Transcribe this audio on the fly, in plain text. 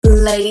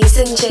Ladies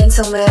and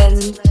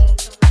gentlemen,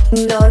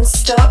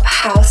 non-stop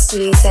house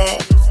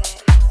music.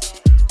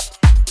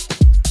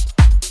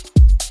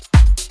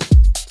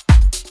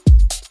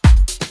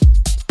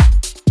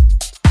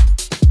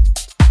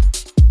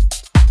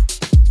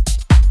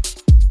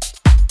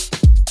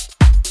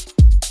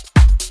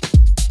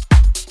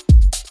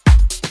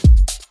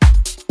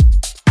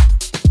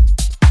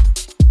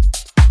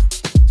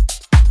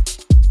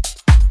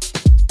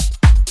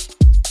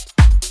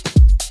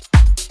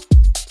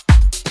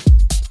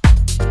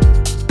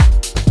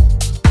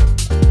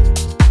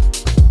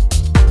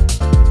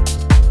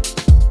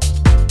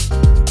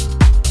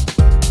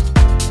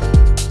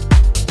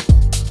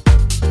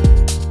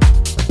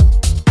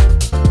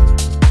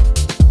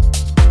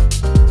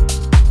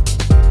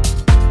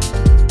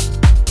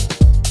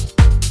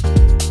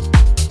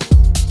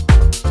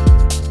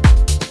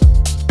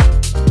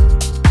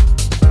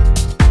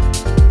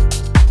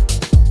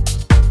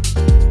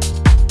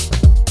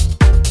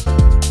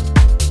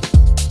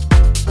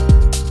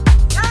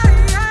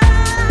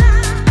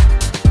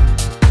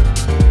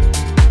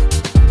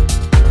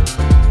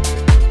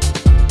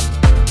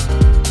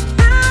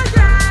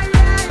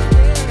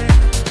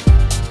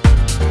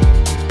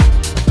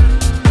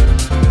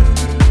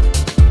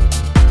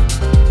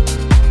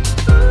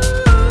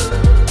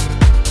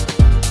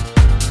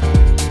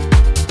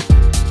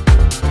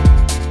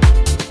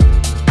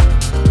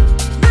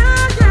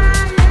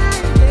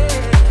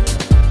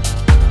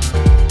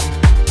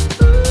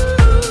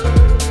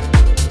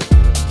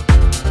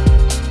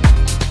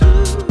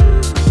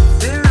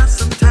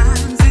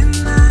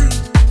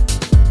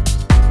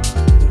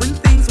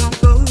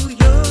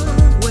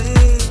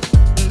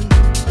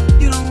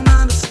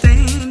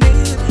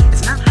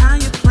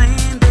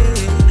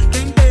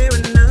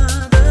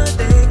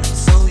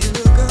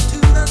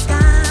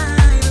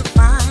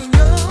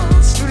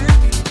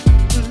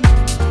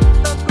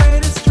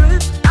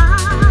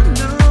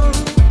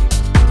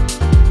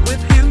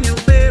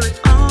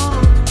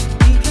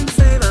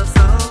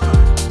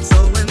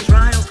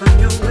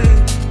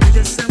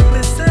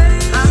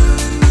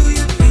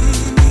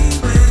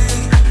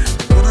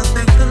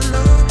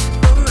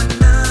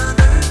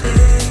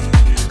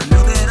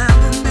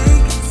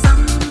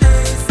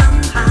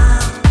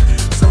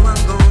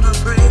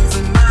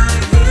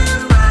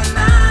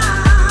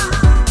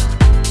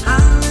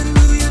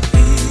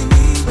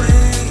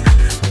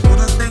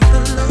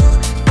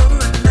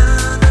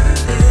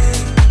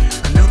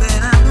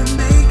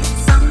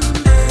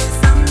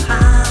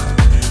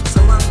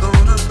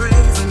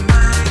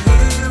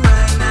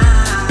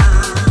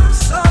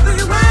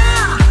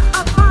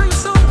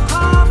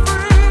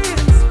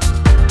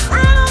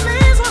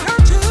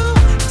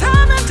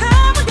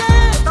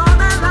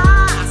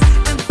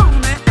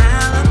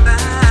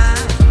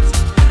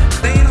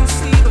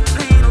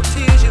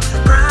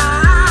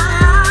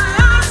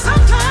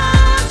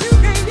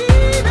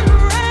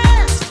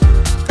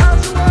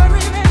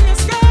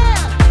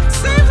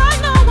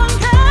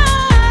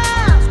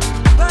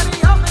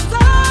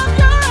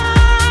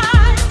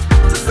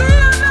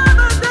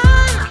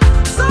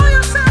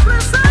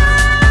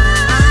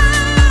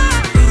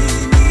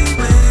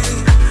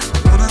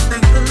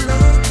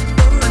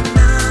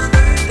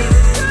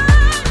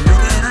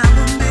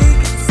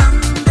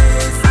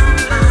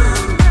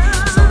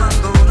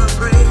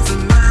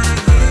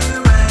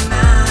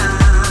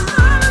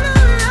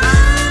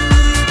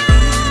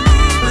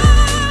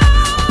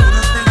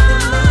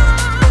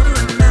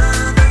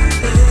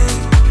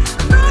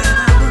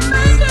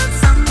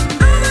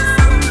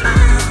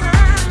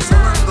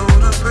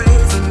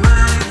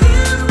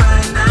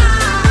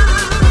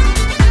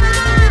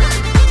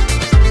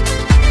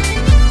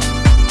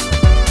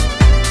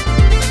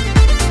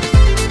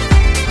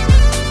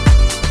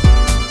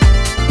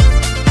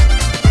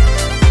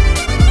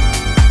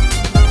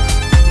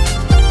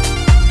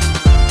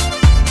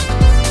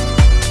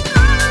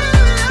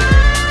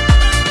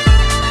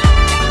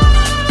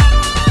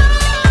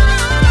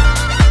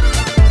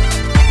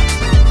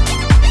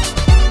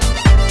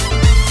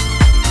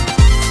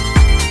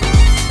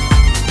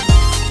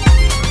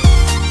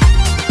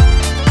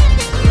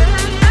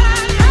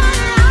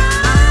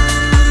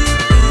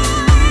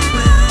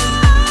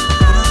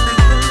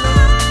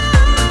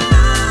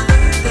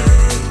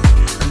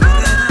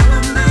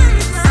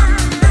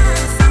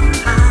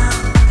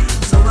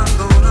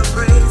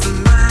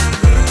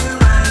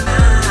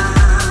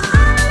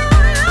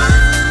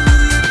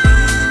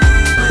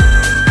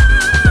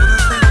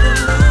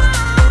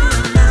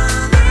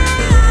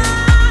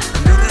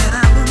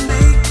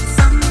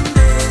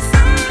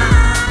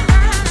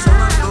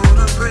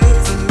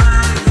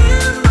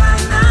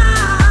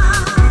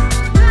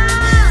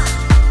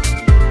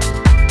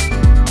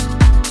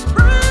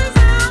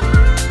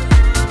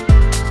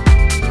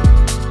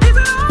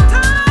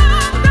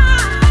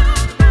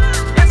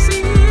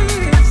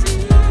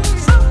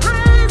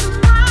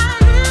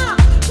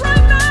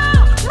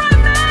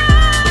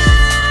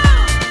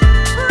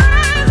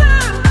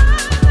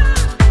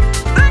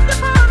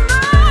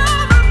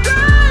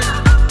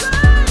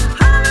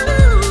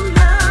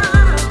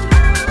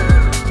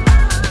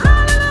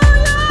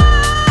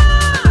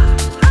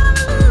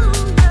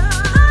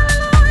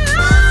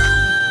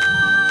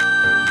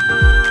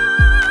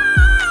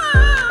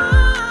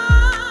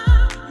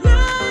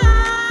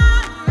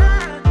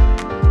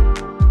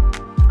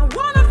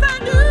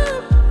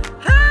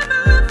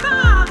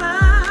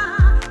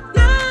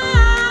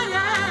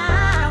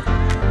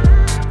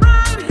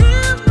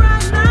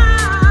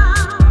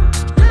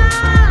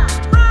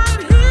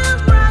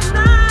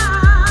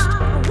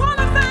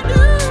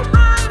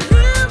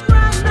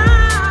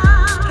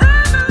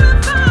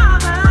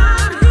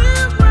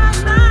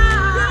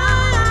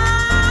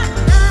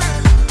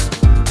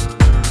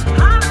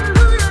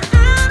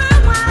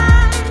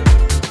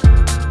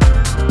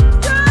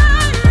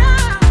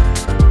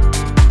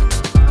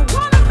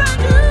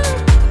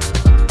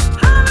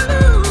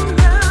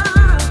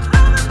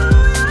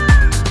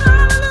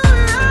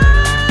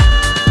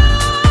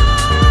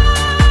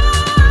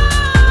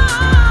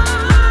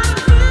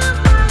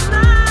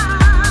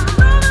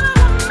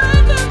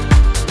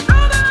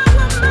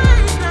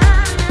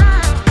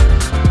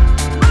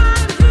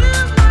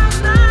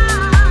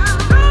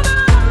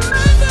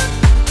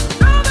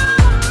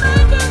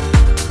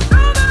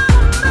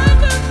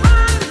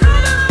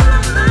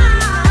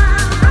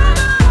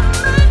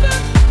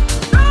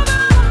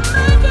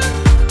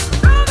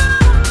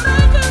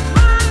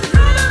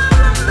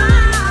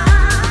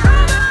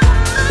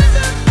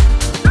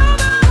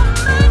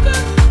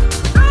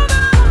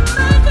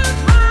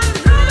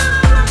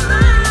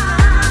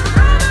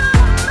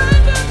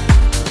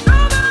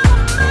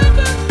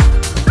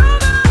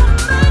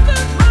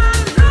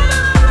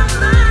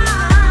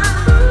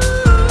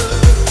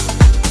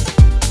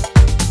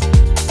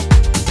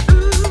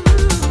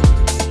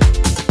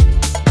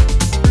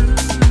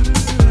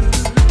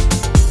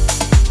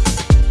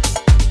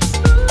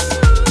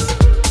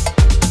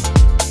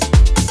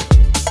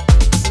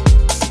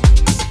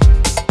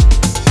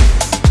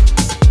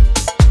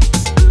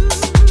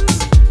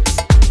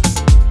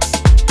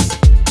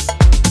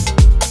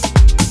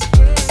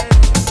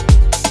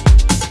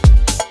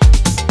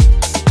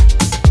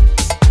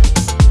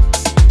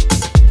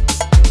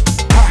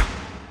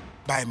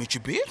 bàyyi ma ci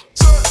biir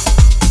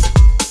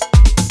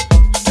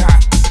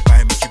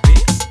bàyyi ma ci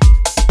biir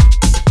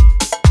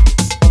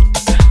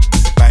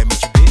bàyyi ma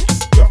ci biir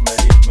jox ma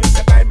rythme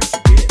te bàyyi ma ci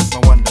biir ma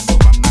wan la nu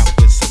ma nàmp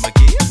sama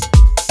giir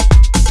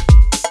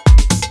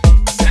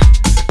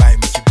bàyyi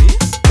ma ci biir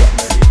jox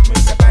ma rythme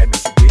te bàyyi ma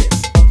ci biir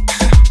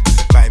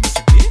bàyyi ma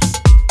ci biir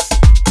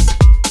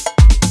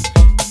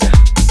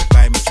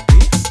bàyyi ma ci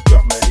biir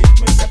jox ma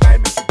rythme te bàyyi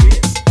ma ci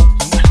biir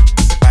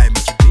bàyyi ma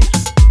ci biir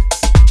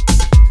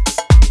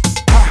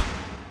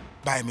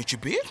bàyyi ma ci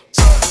biir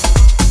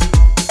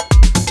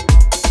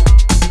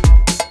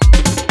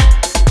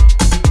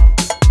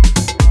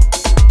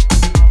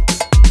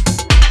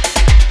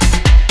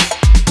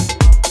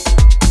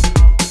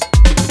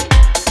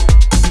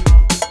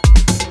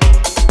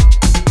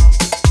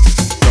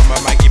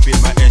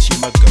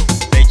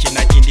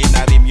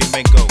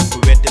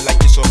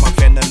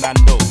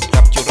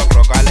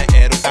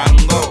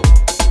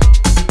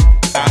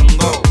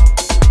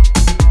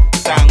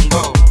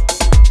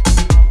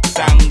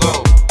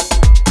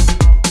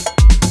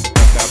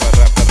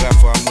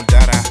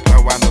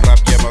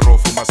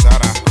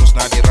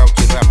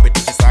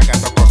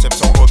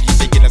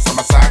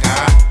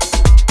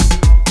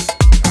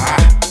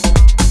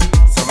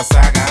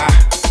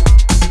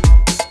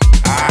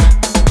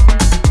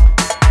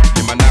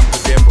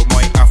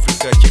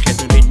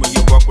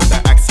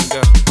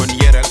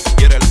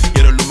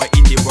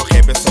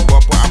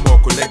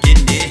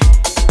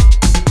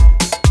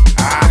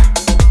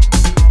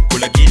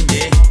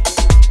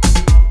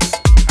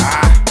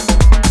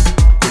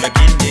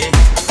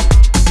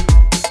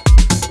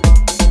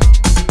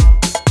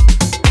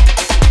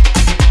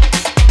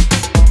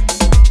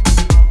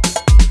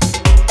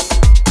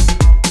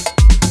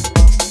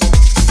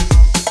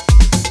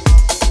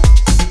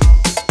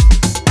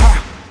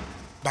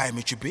bàyyi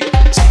ma ci biir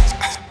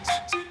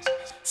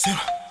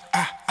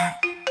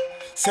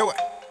so what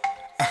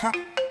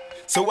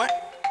so what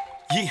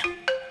yeah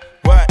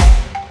what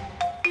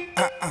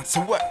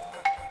so what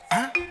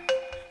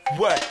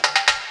what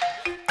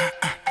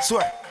so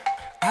what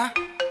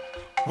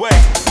what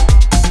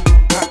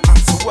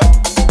so what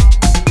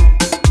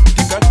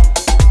dikkal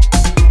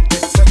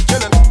sa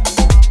jëlal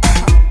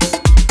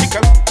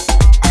dikkal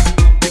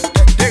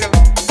déggal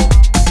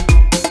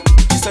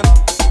gisal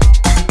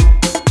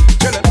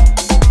jëlal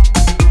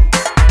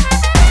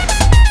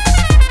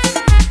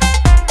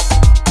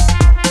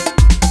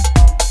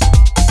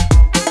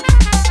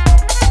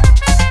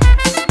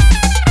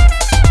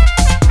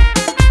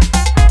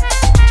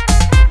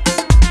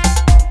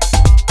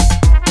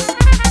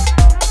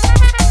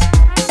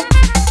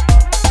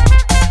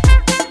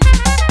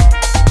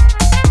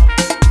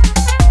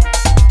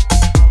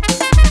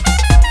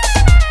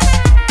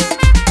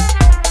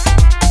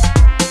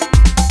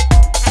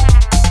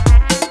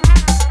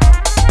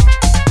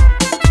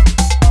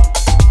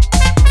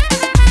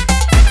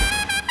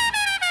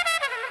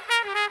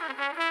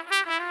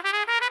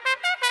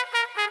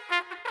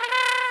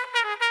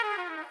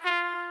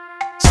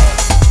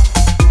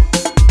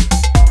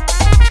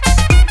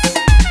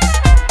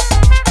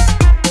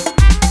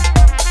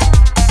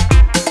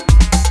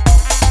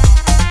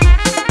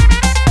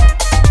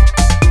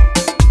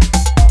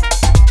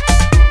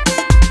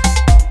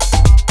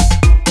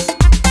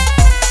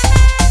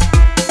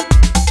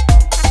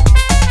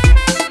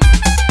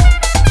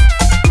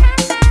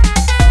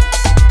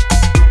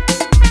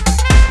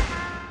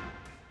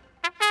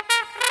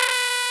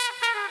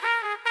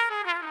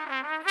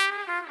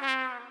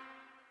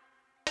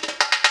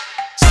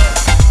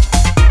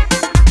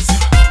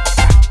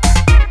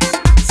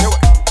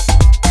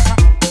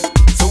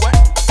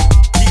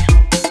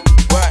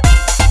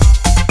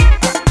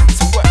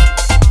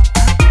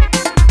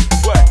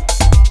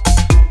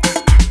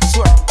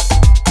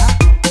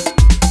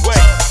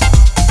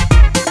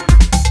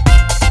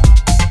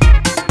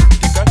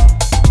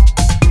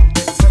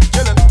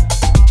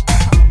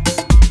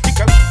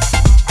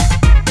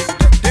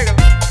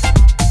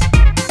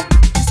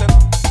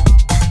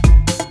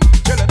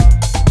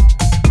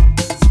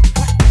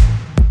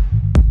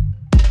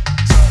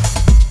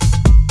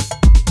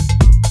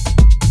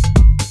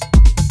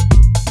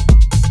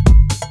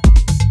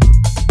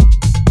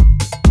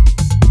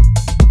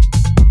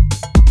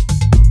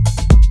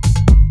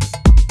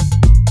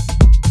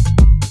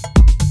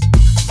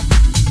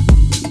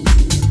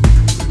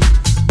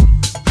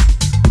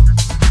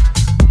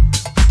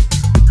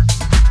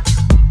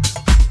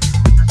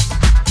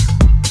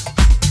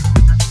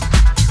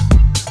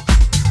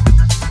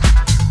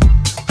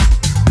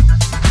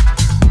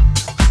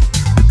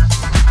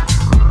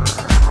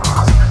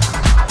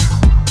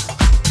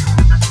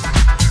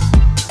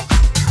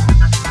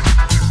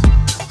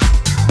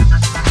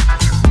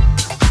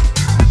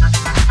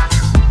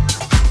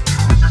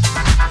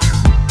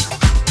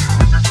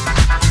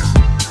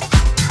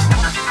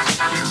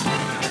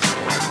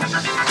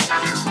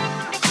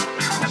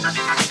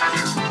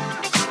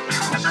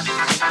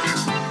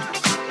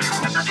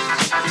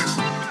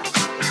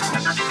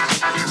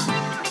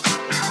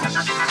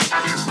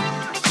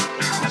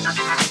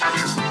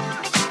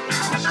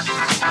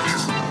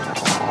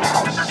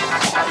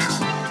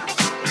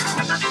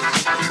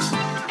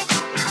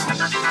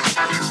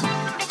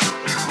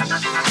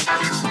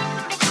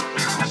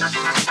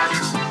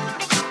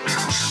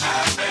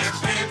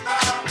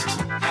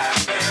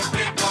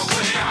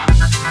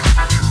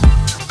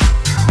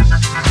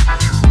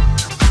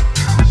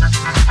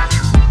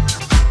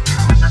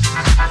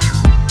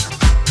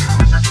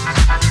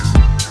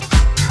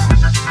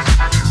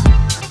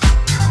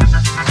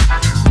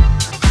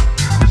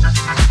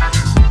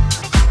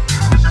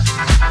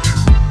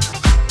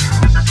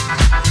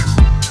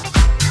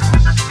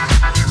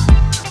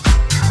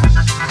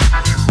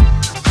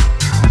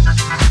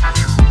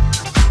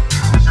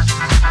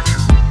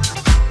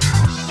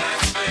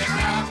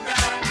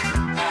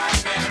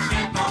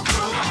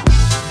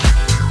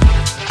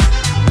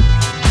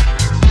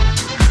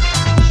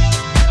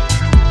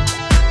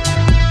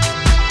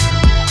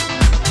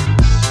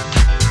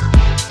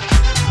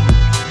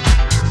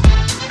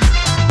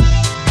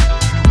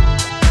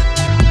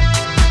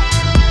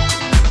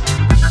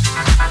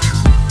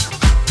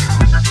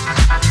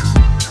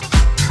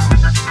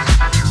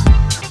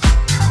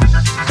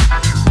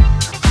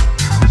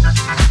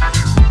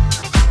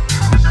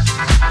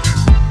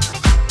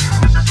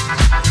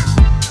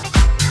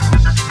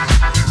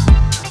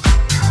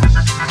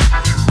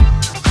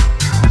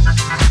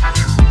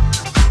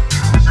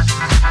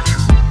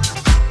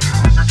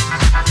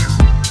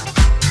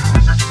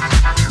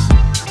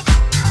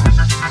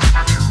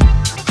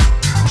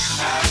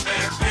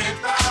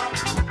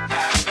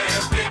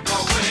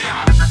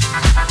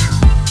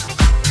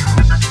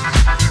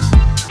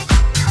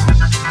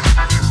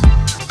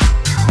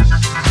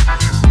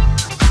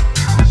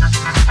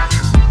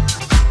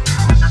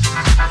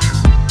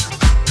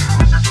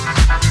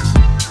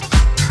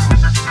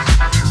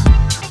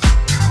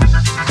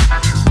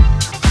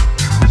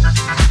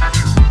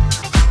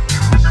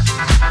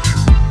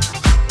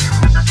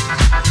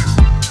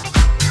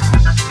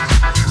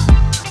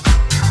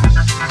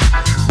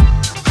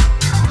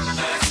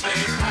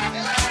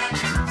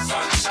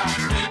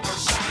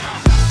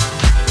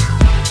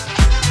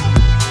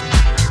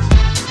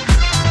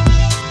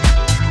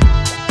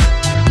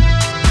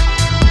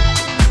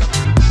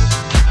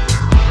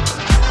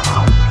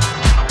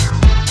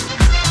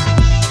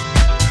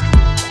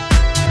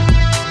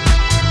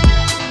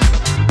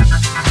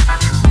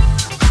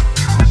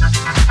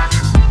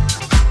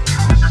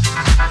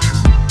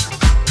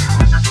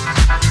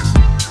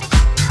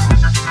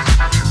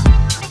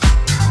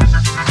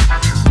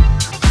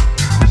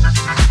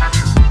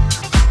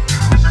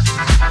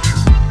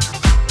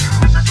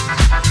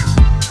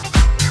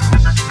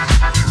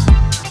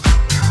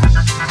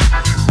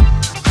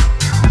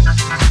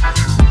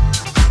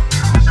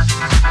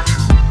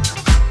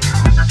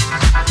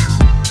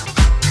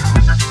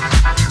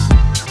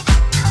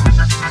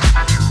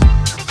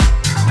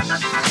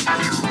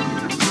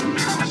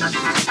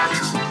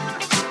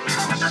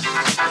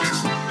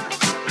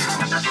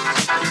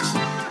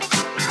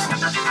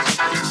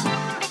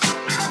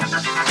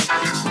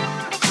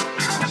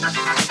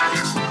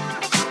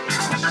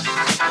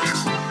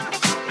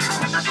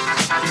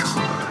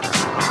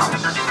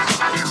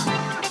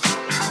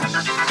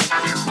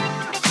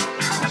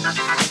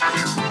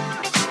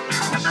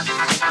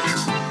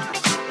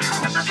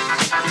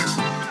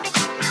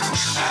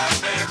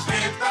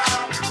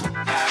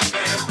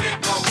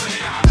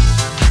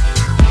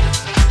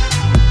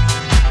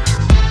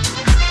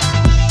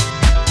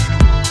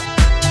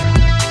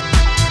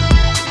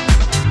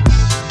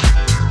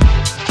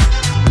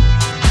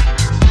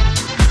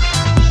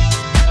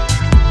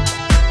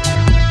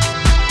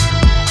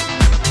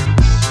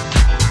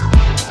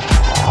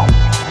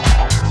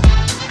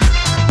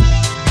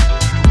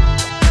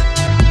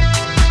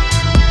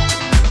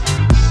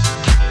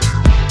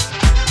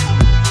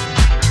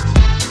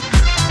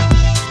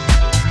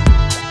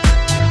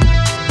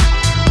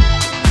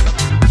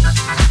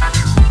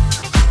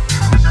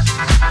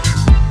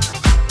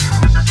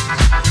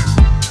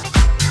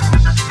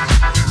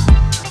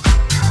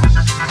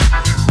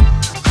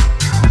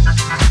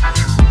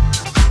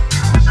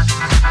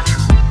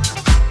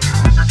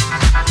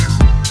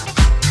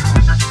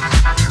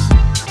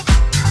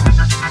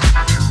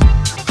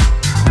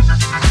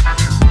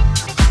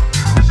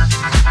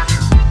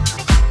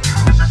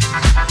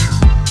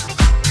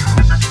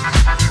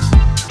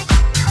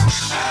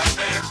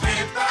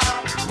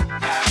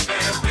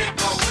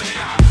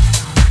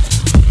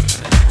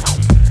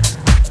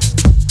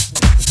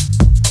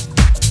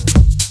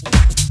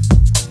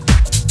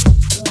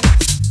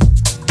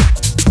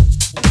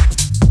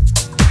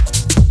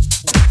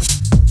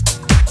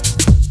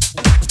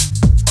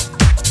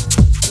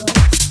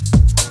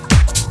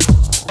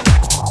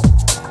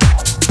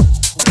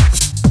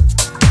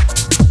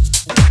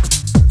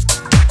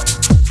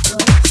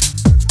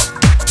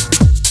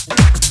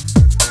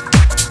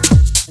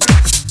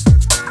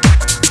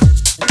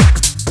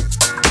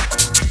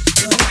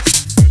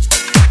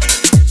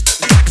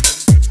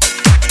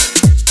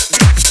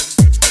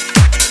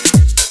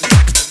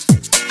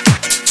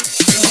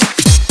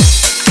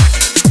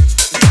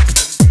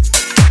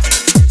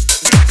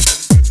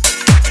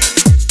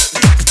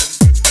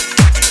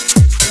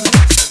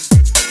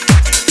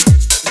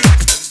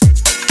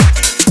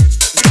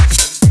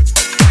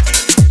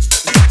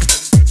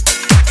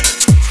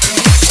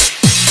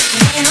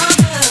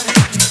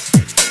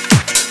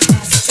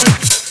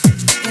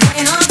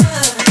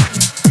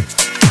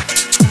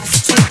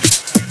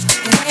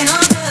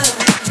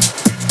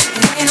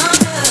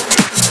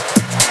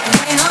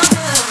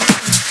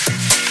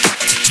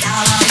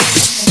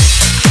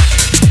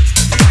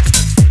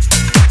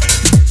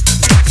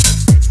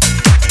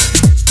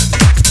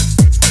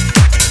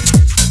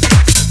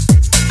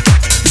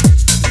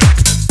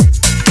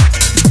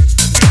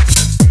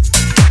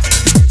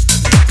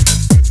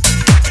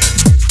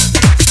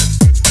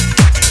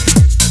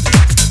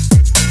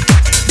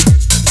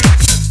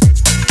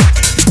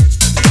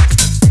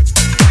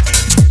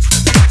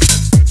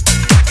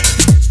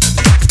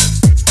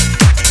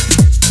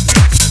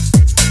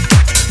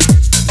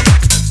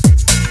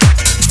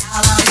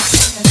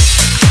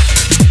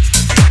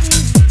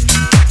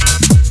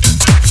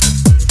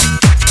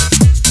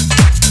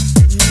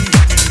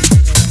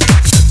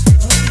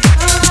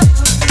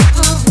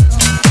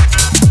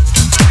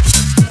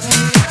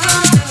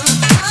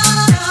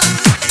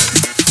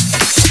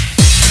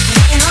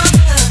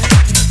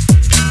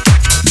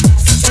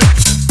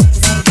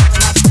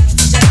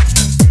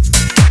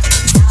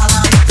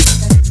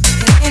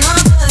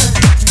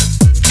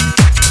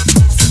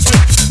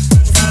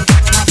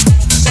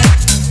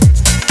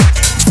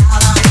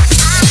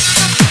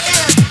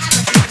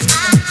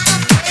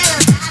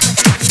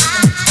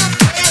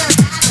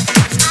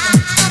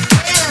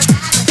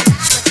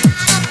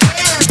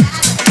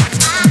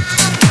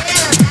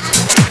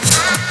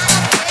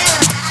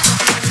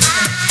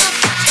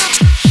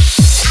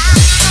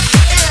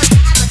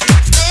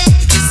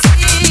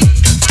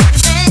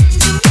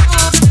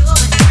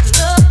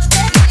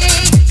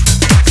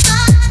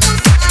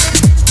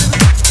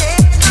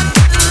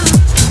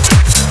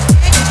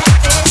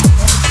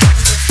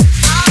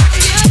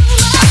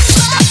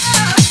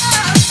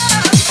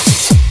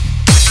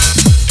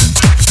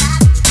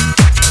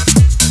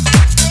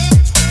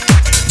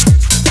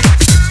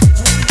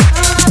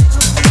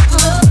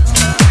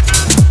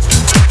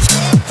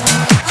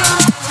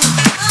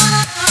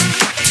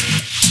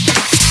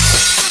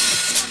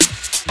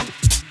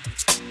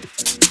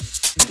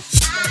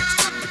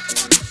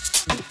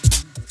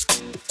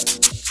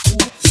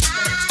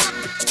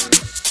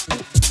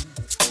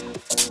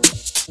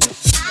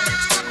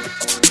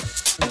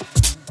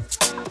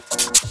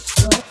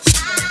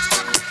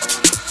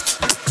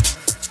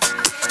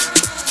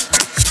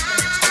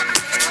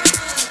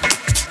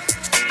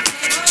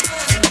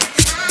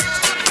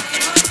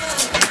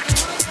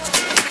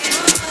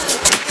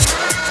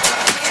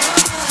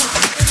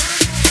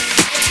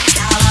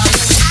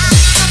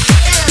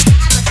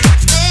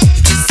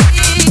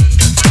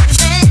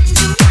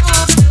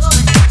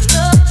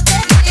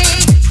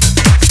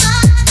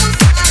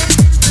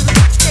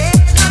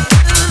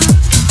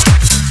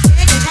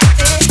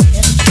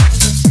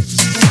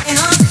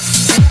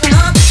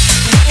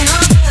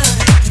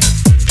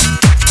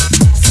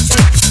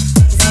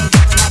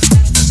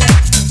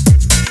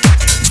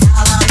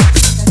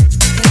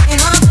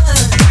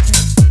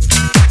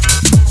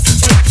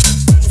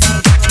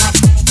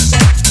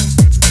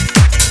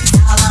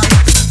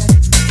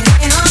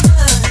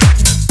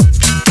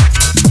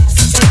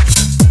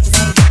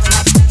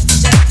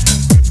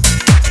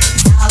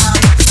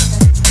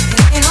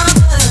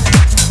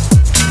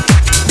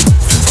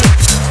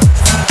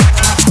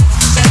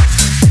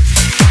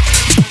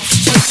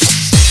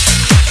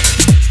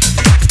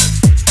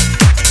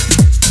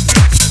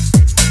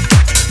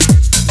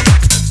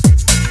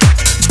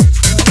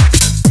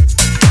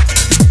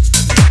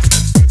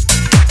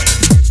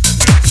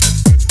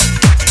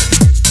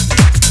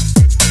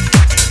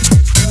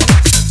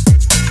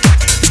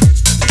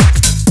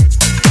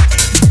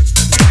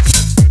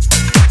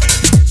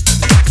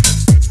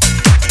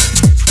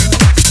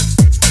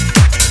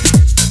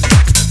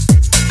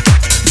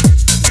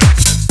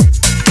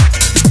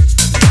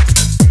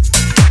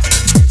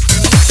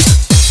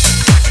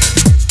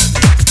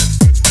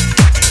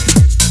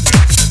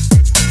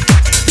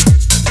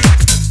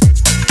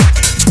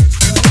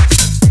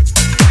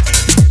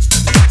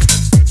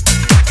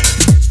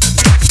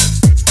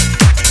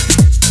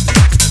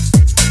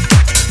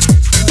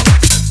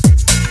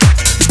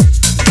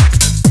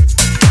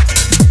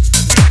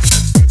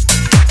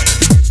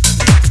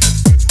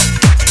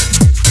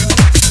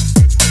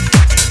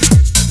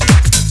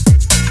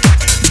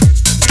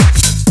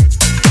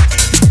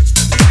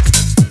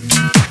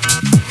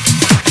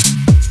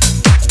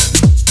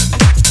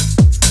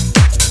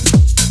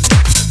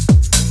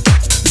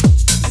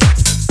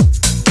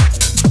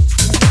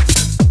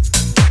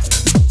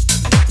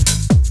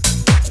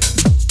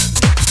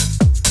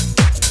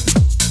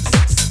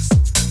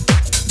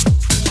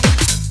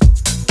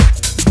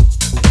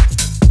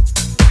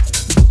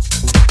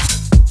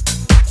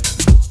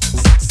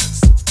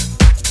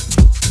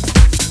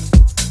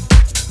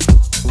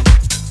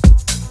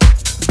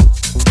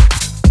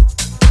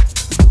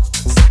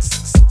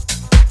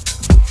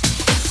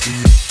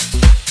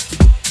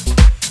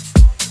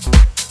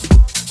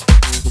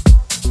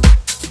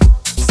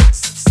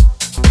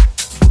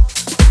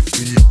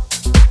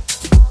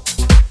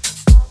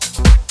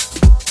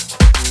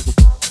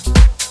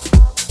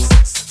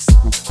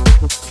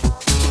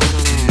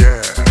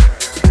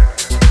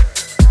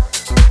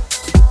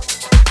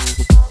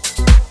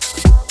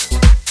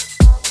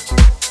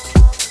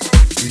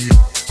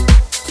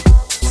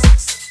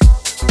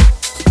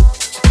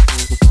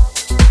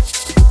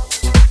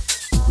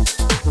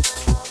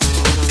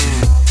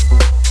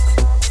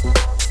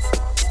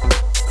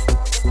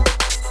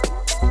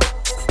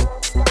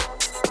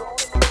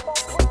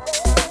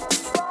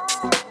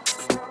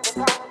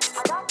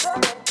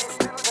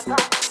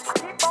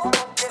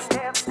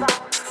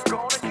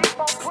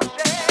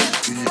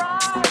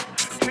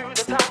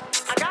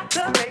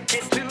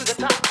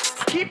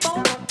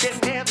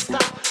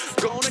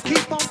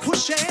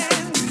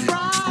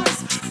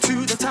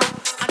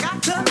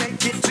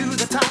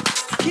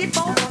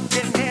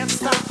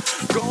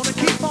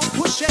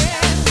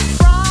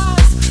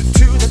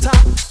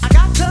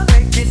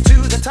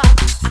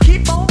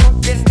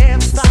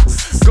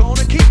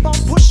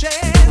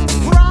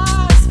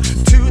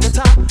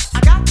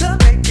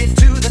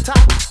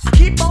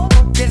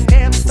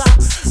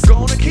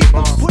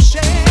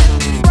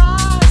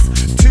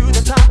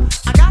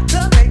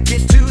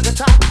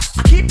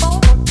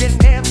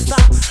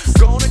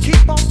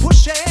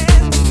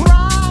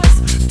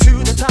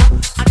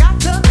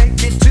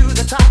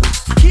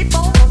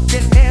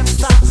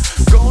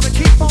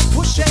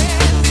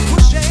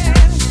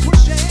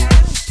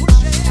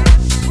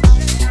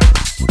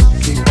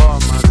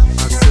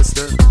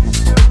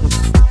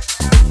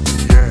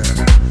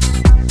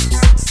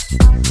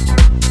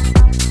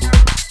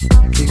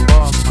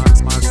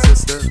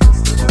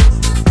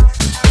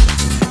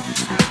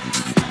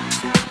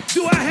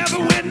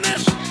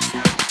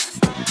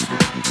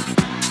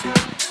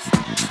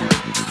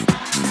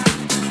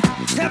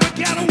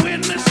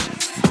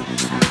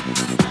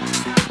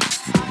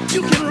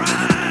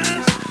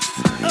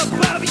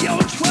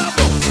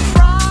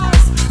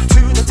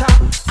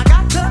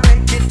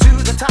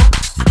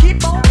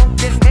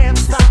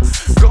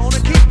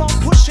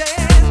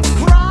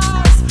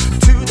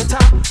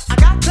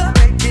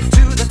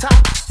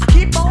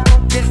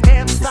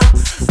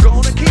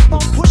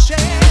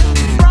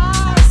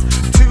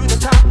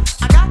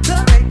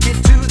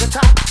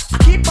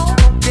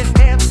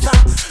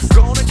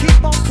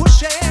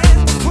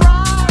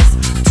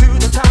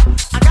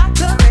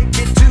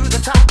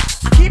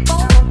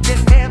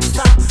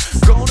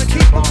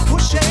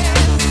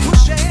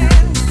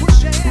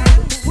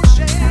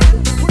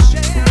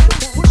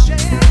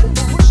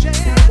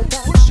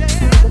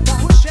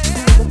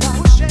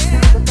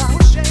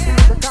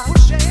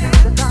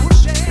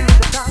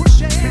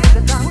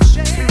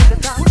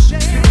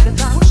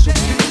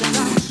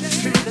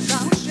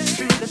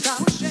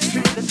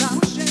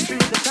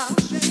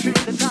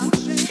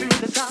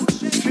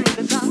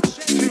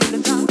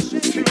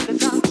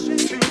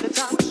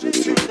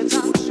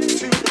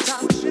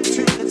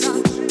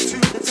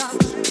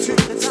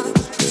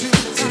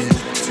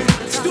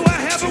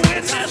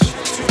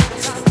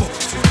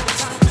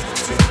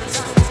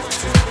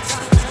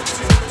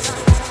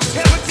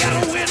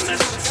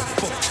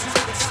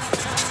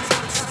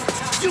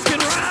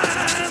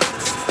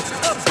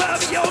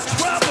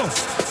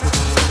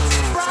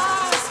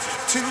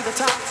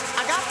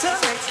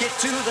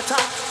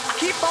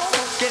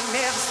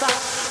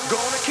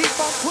Gonna keep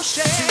on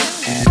pushing.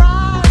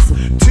 Rise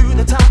to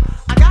the top.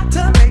 I got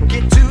to make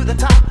it to the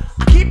top.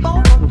 I keep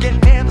on working,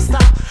 never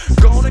stop.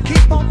 Gonna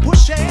keep on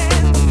pushing.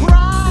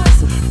 Rise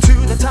to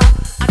the top.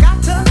 I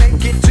got to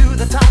make it to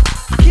the top.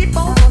 I keep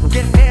on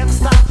working, never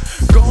stop.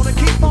 Gonna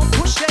keep on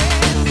pushing.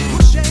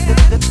 Pushing,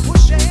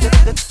 pushing,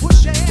 pushing,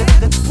 pushing,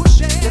 pushing,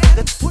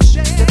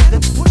 pushing,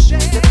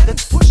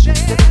 pushing,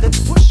 pushing,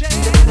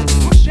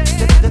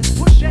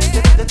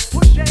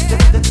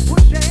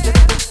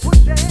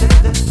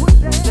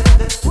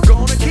 we're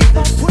gonna keep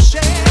on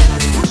pushing.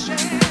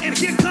 And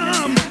here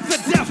comes the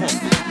devil,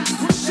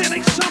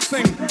 sending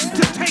something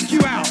to take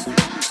you out.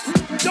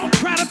 Don't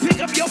try to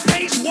pick up your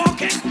pace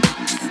walking,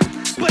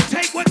 but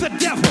take what the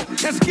devil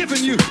has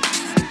given you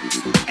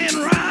and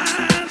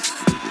rise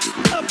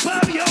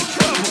above your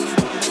trouble.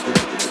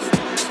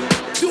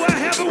 Do I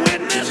have a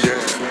witness?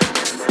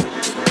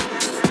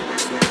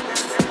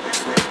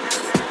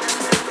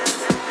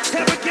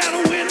 Have I got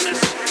a witness?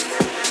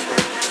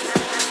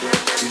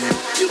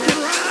 You can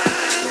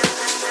rise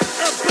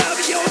above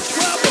your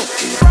trouble.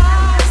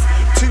 Rise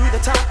to the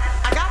top.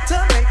 I got to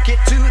make it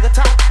to the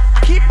top.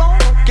 I keep on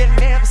working,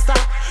 never stop.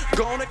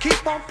 Gonna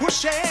keep on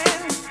pushing.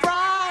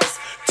 Rise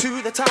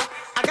to the top.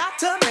 I got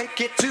to make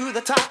it to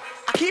the top.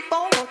 I keep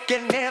on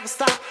working, never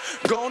stop.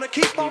 Gonna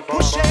keep on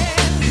pushing.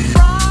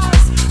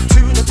 Rise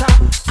to the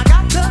top. I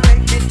got to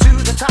make it to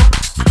the top.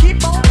 I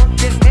keep on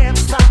working, never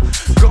stop.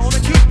 Gonna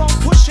keep on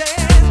pushing.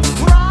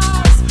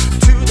 Rise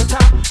to the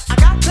top. I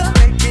got to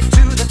make it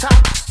to the top.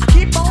 I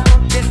keep on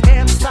working,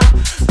 never stop.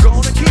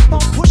 Gonna keep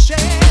on pushing.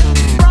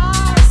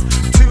 Rise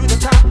to the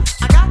top.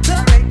 I got to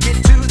make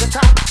it to the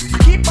top. I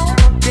keep on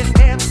working,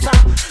 never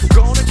stop.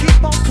 Gonna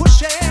keep on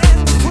pushing.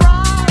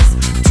 Rise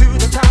to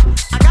the top.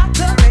 I got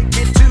to make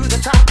it to the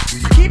top.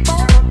 I keep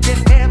on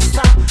working, never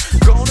stop.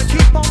 Gonna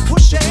keep on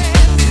pushing.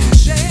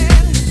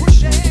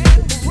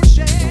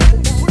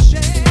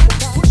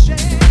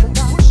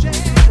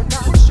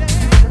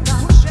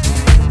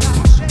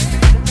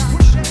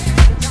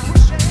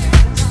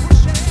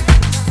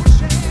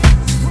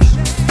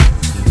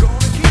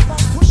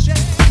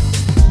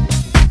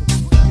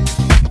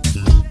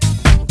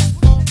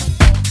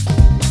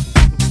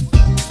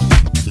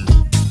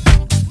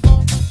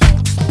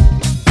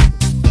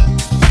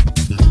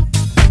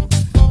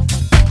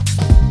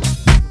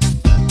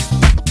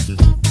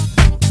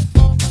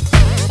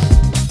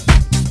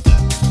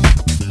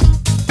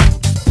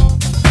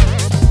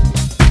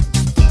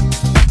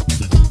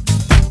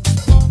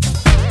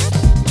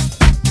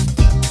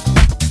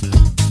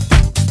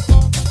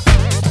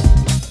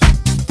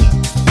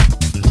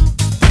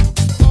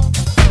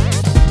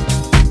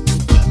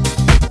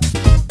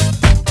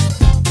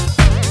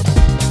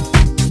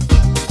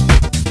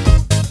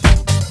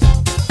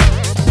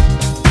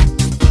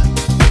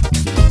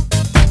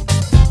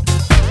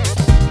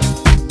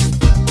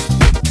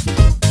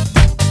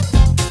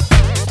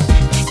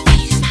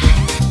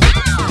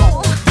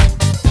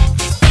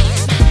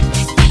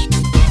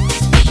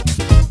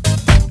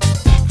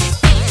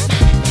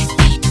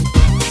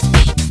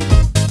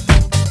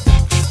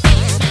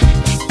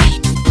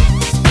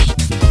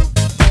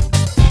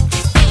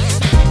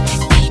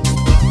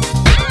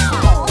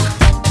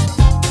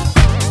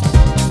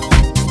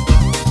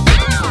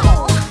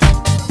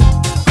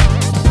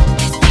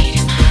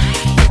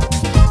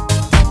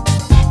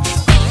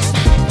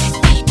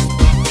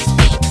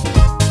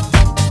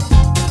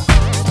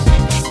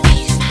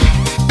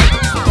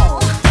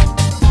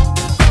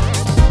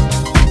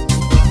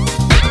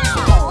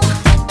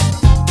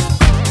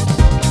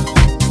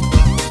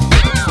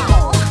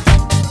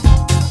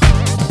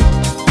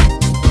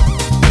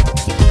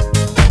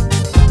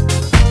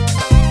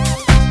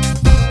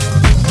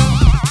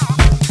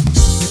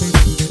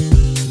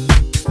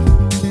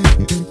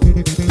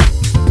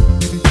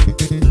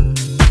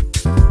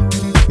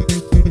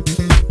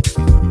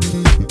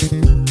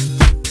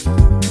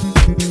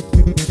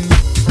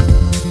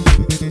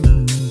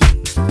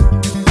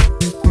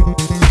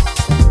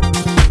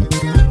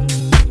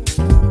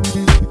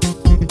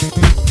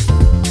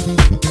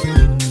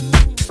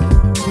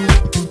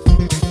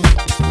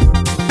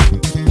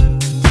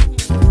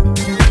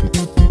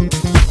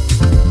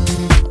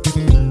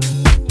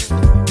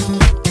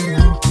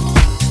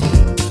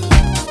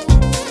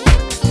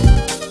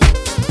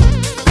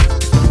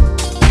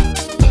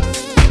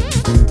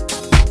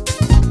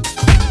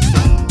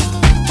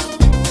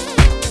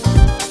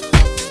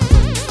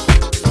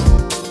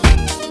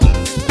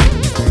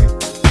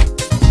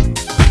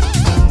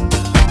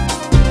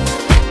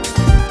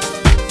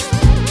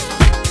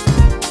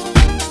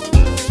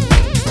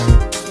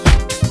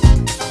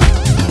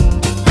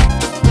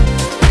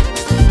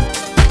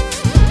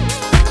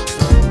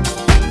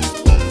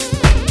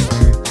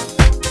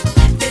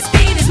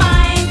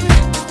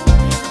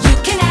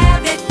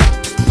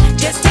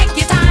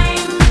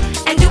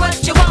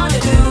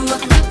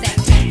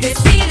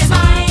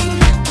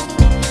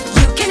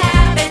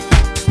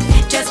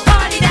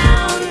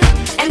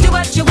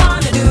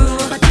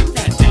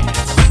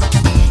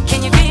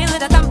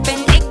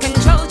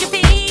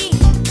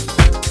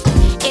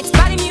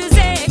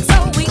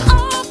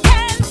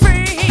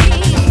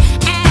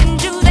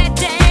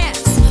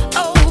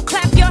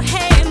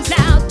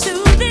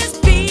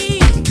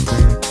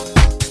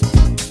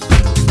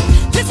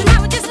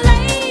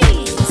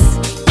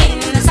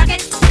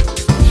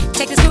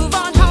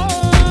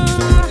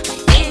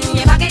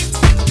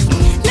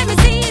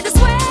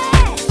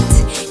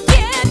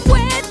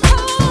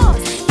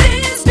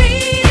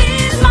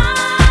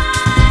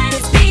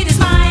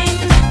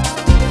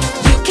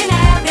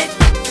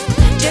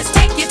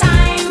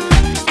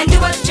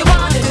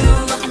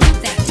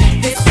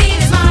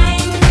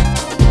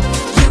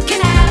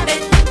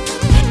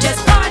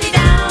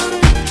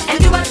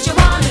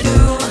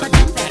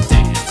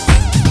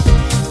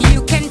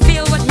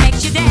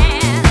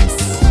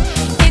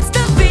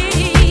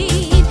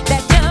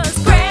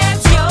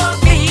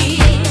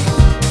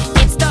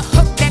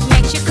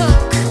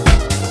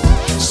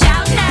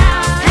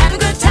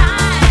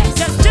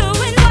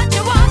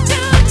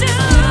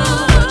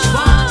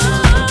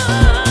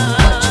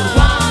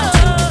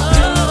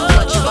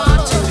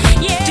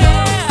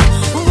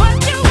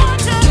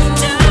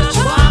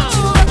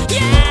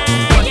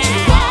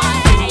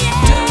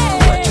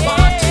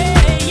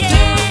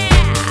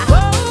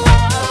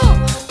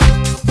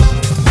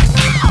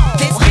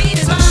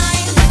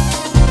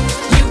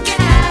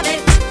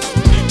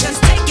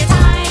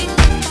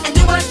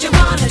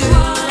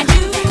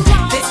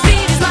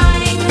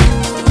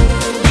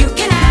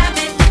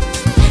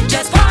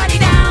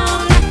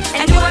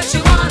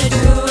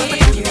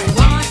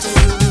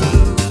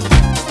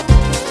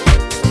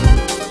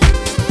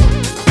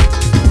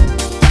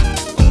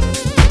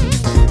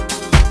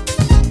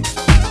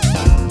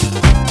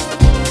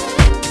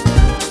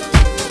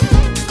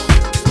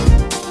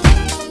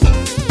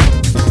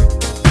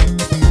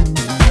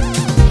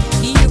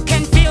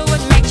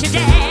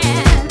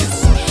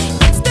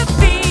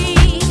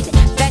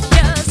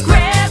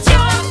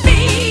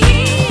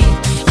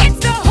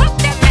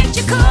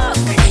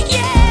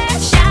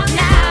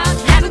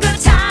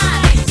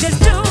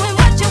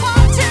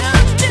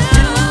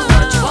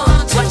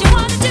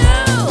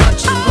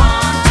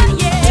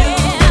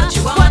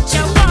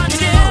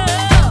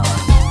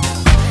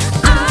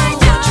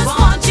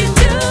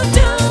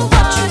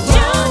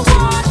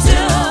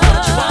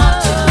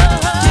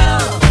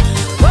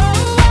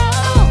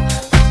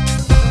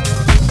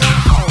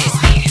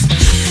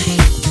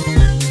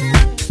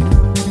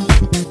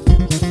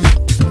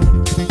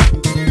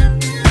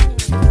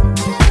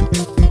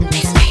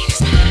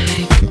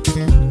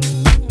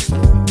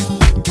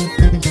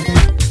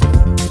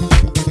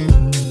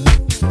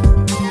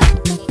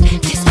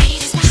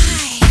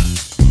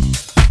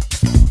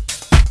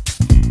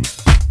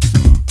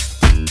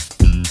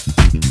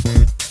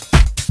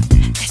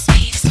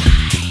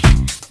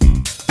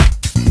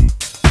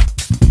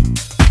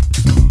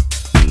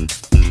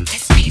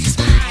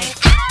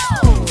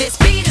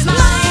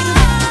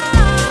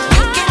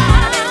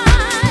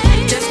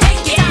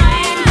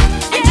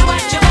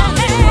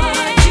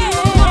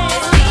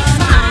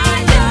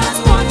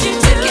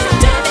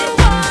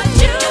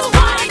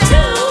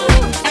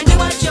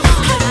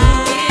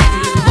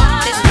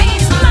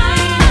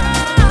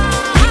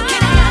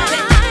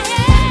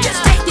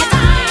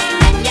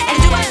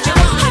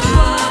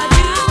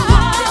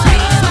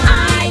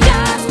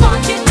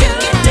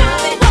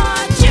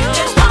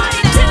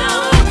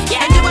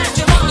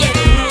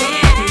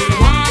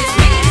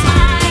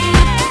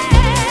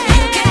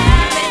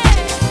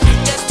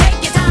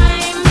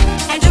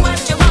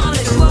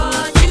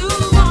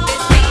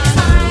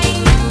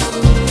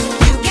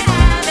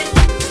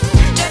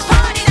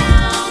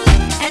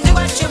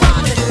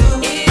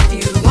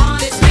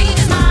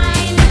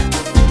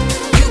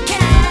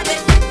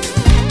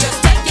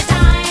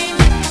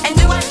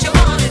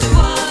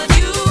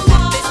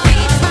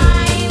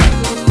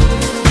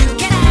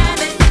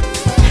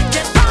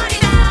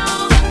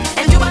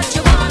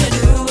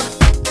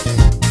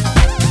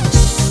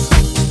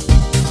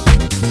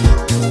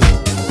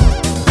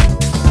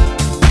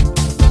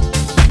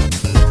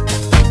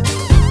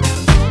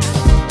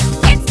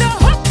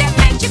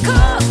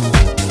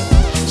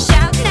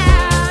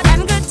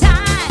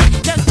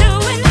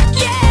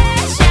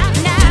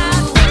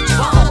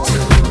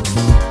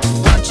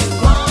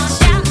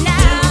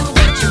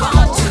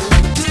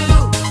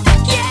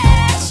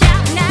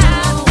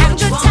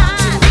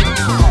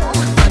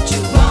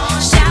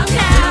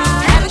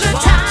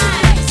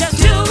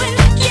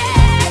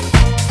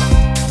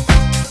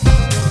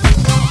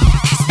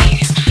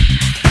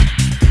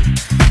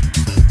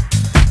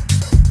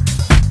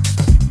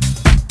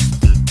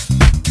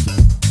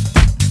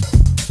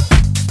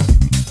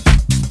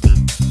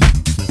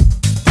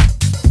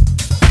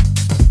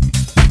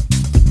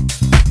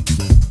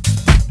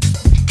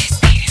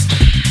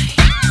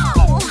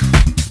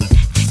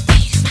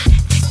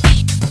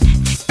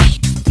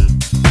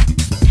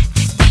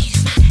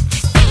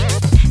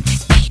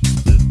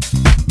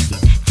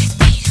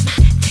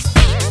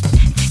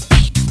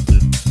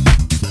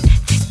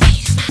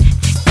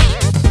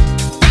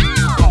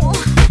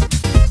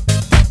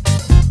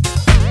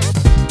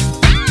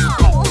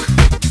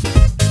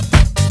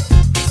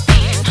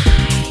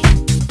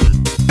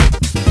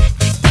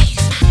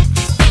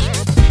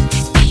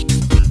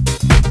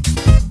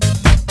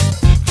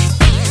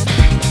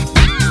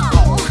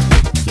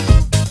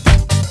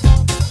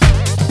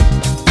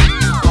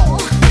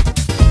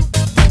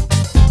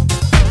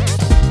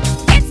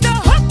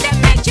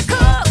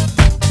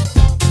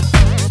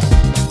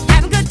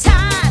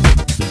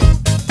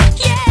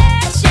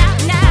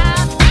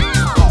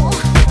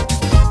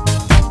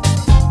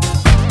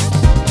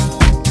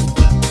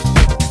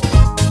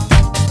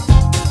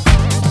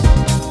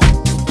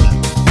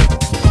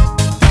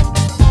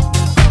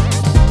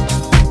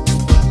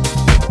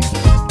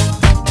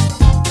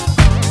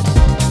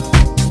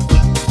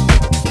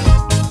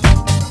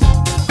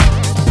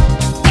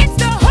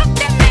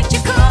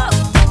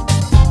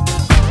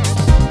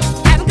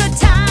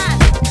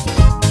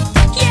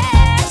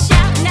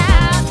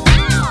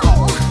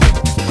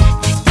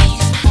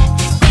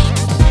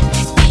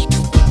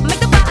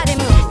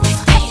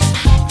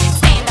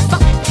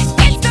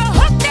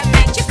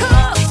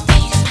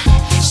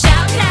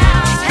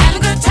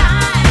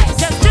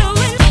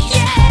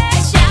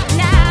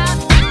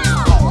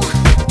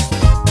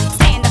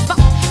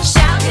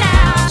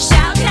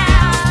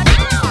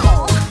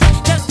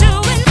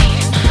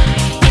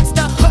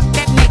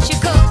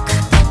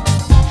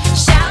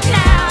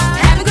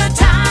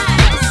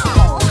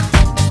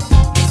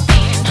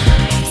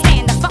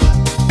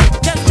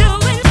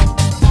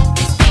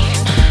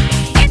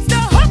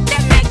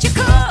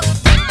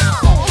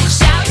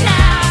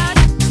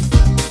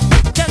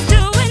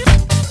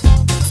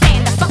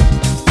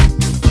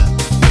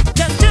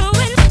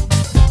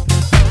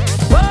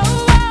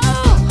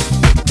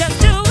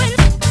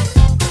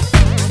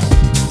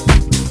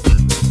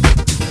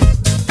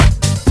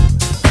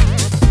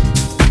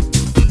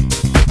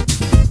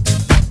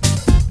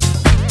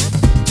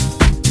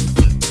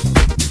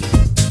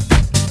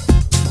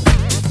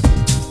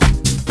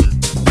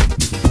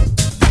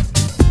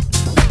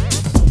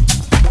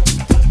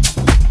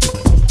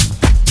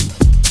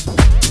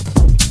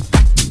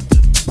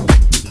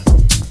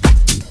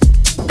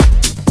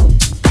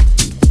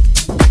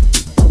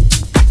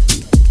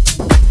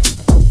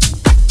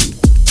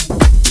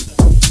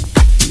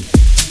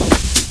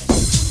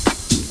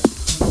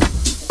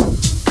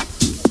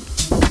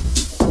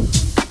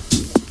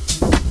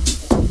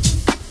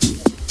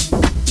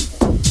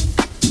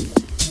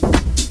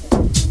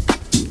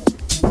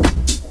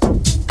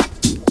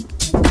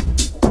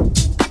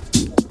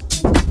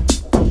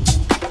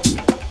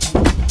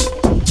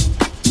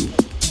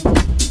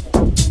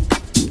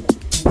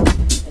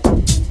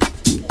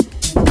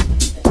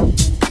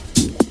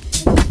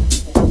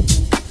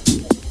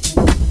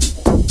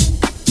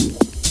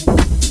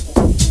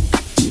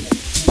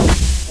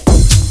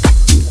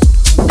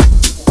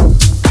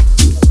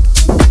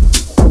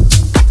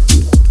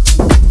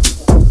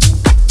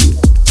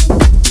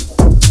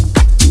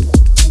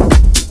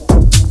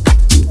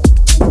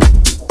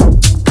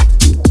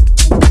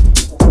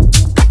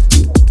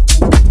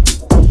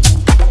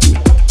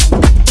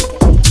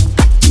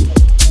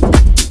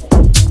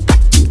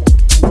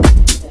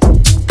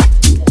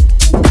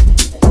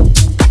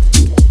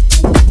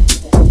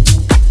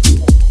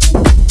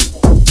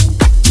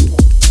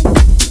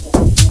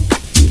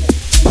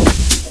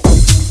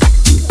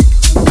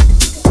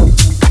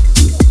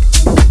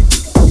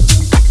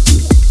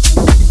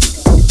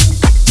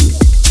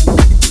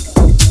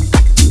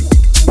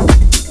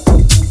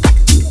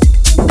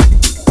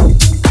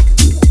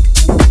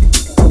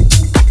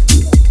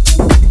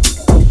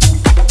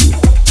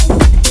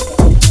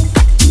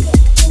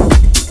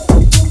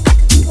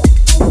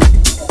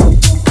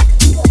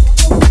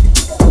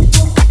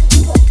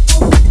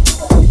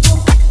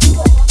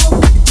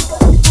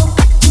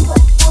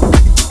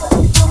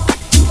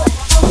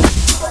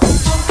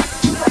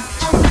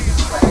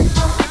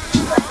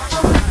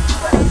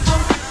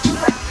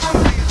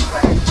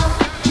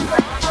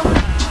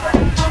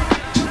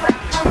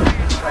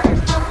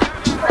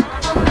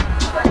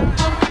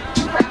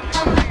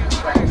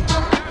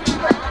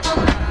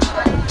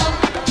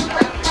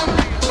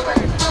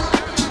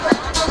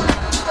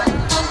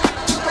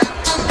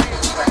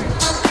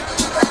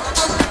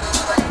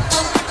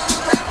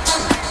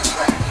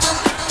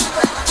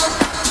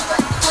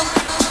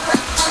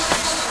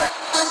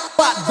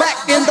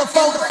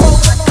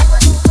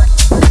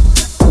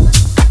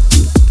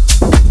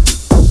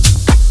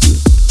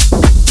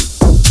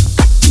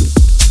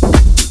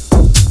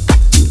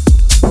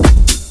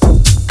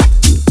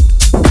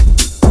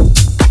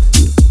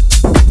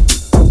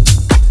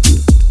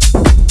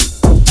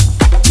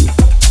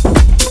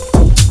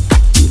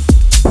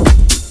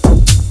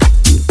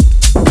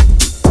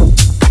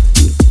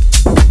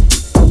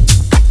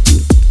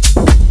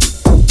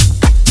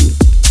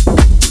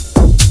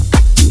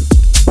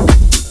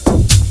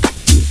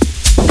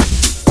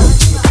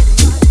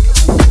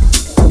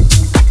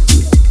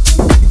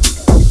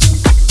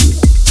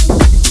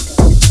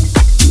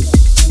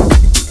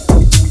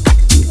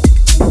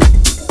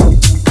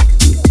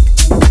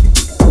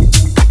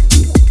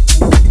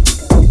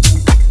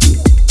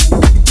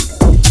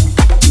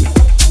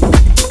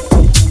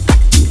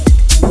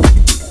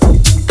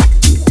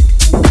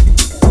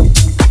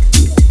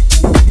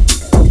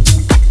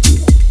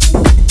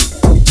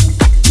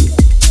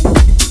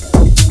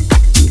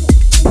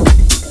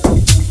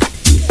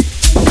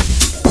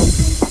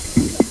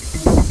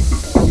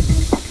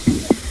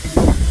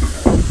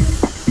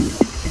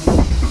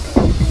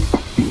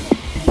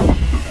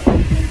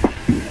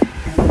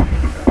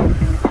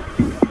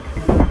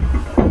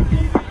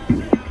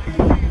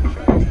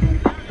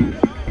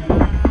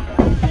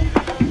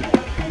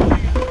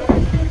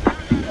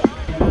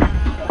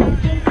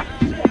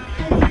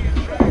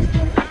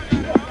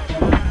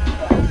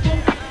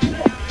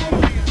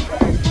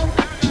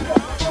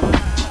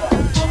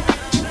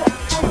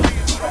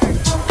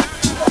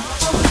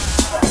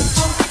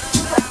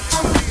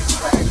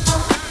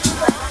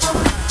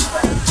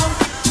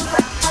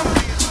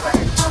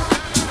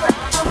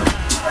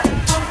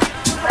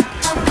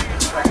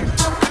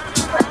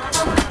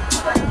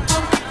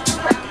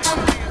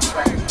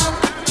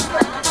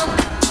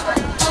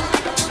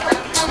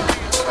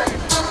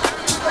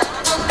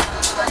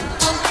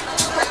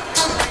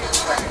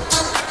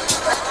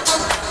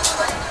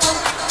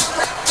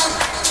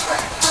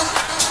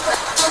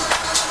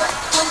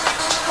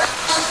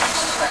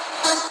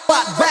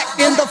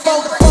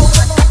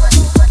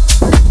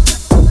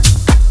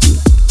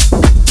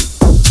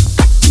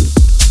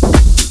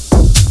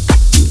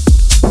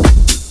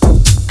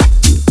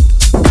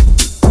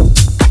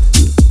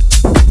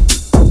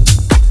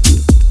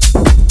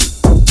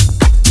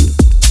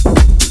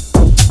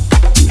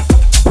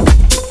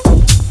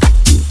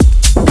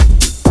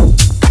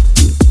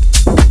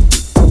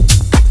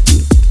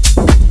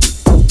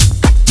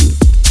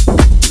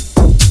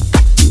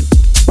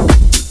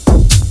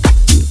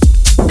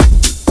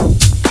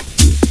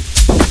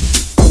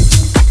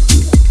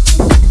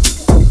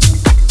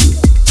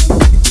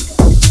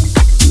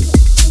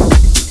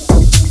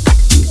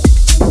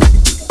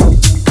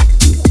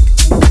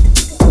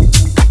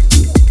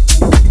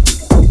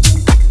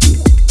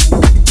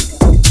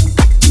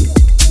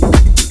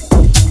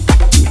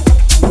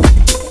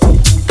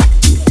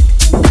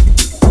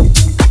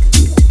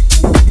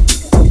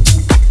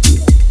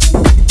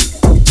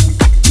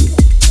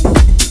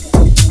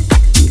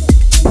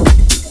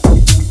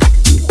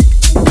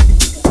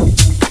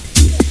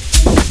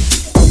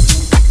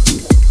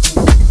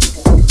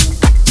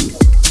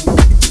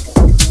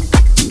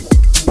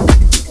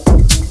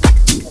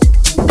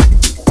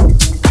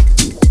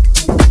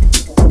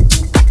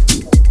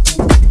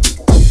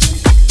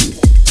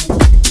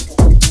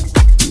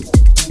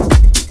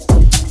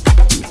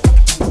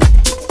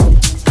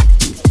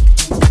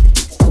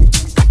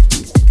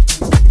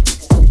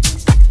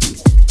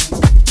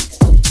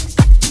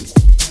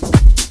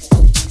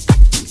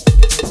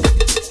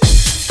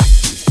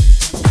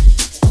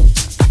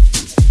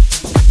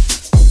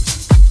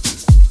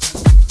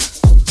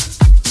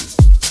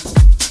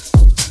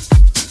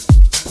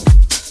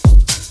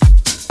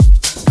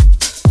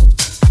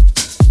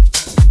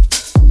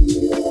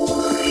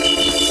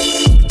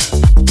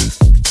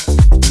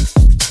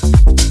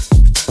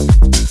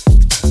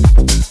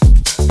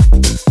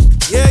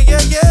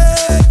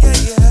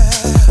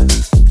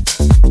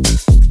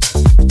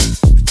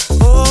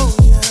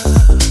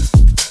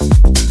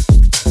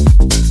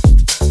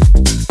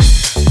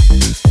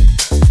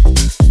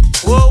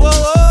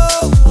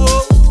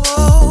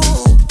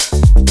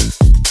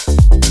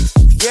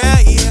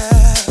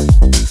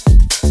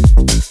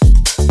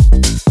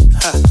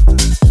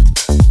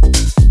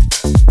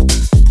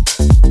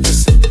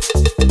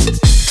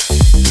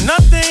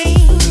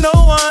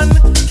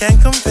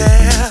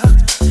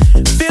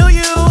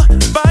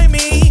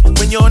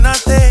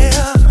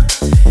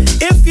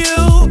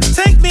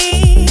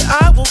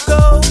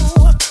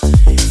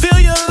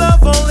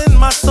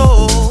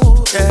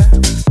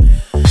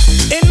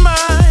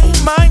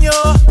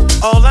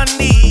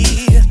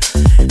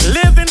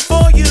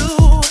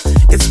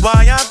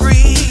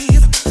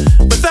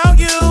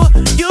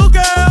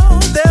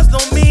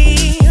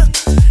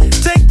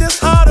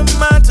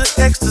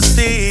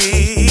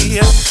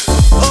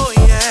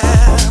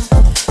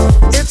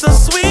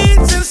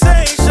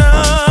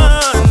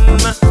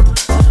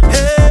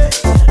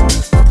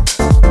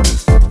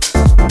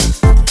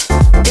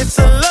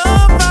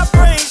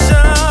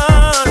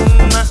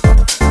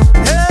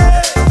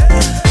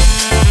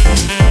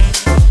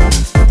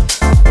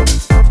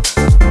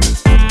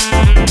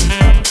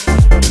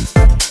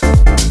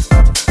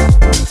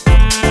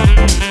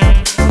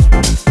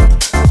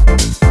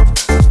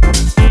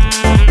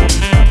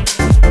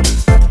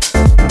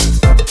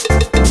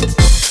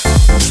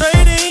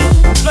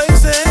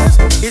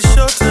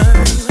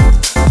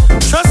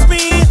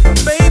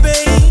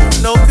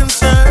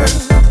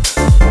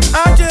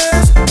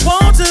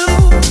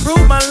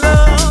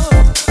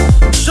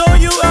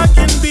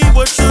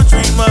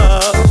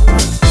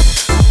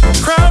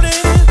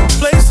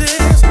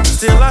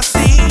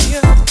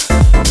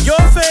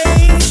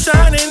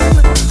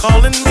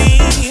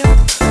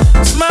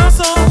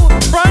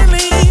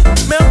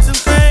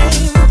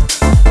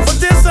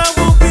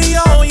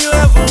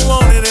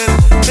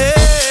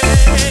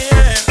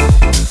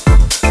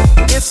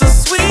 It's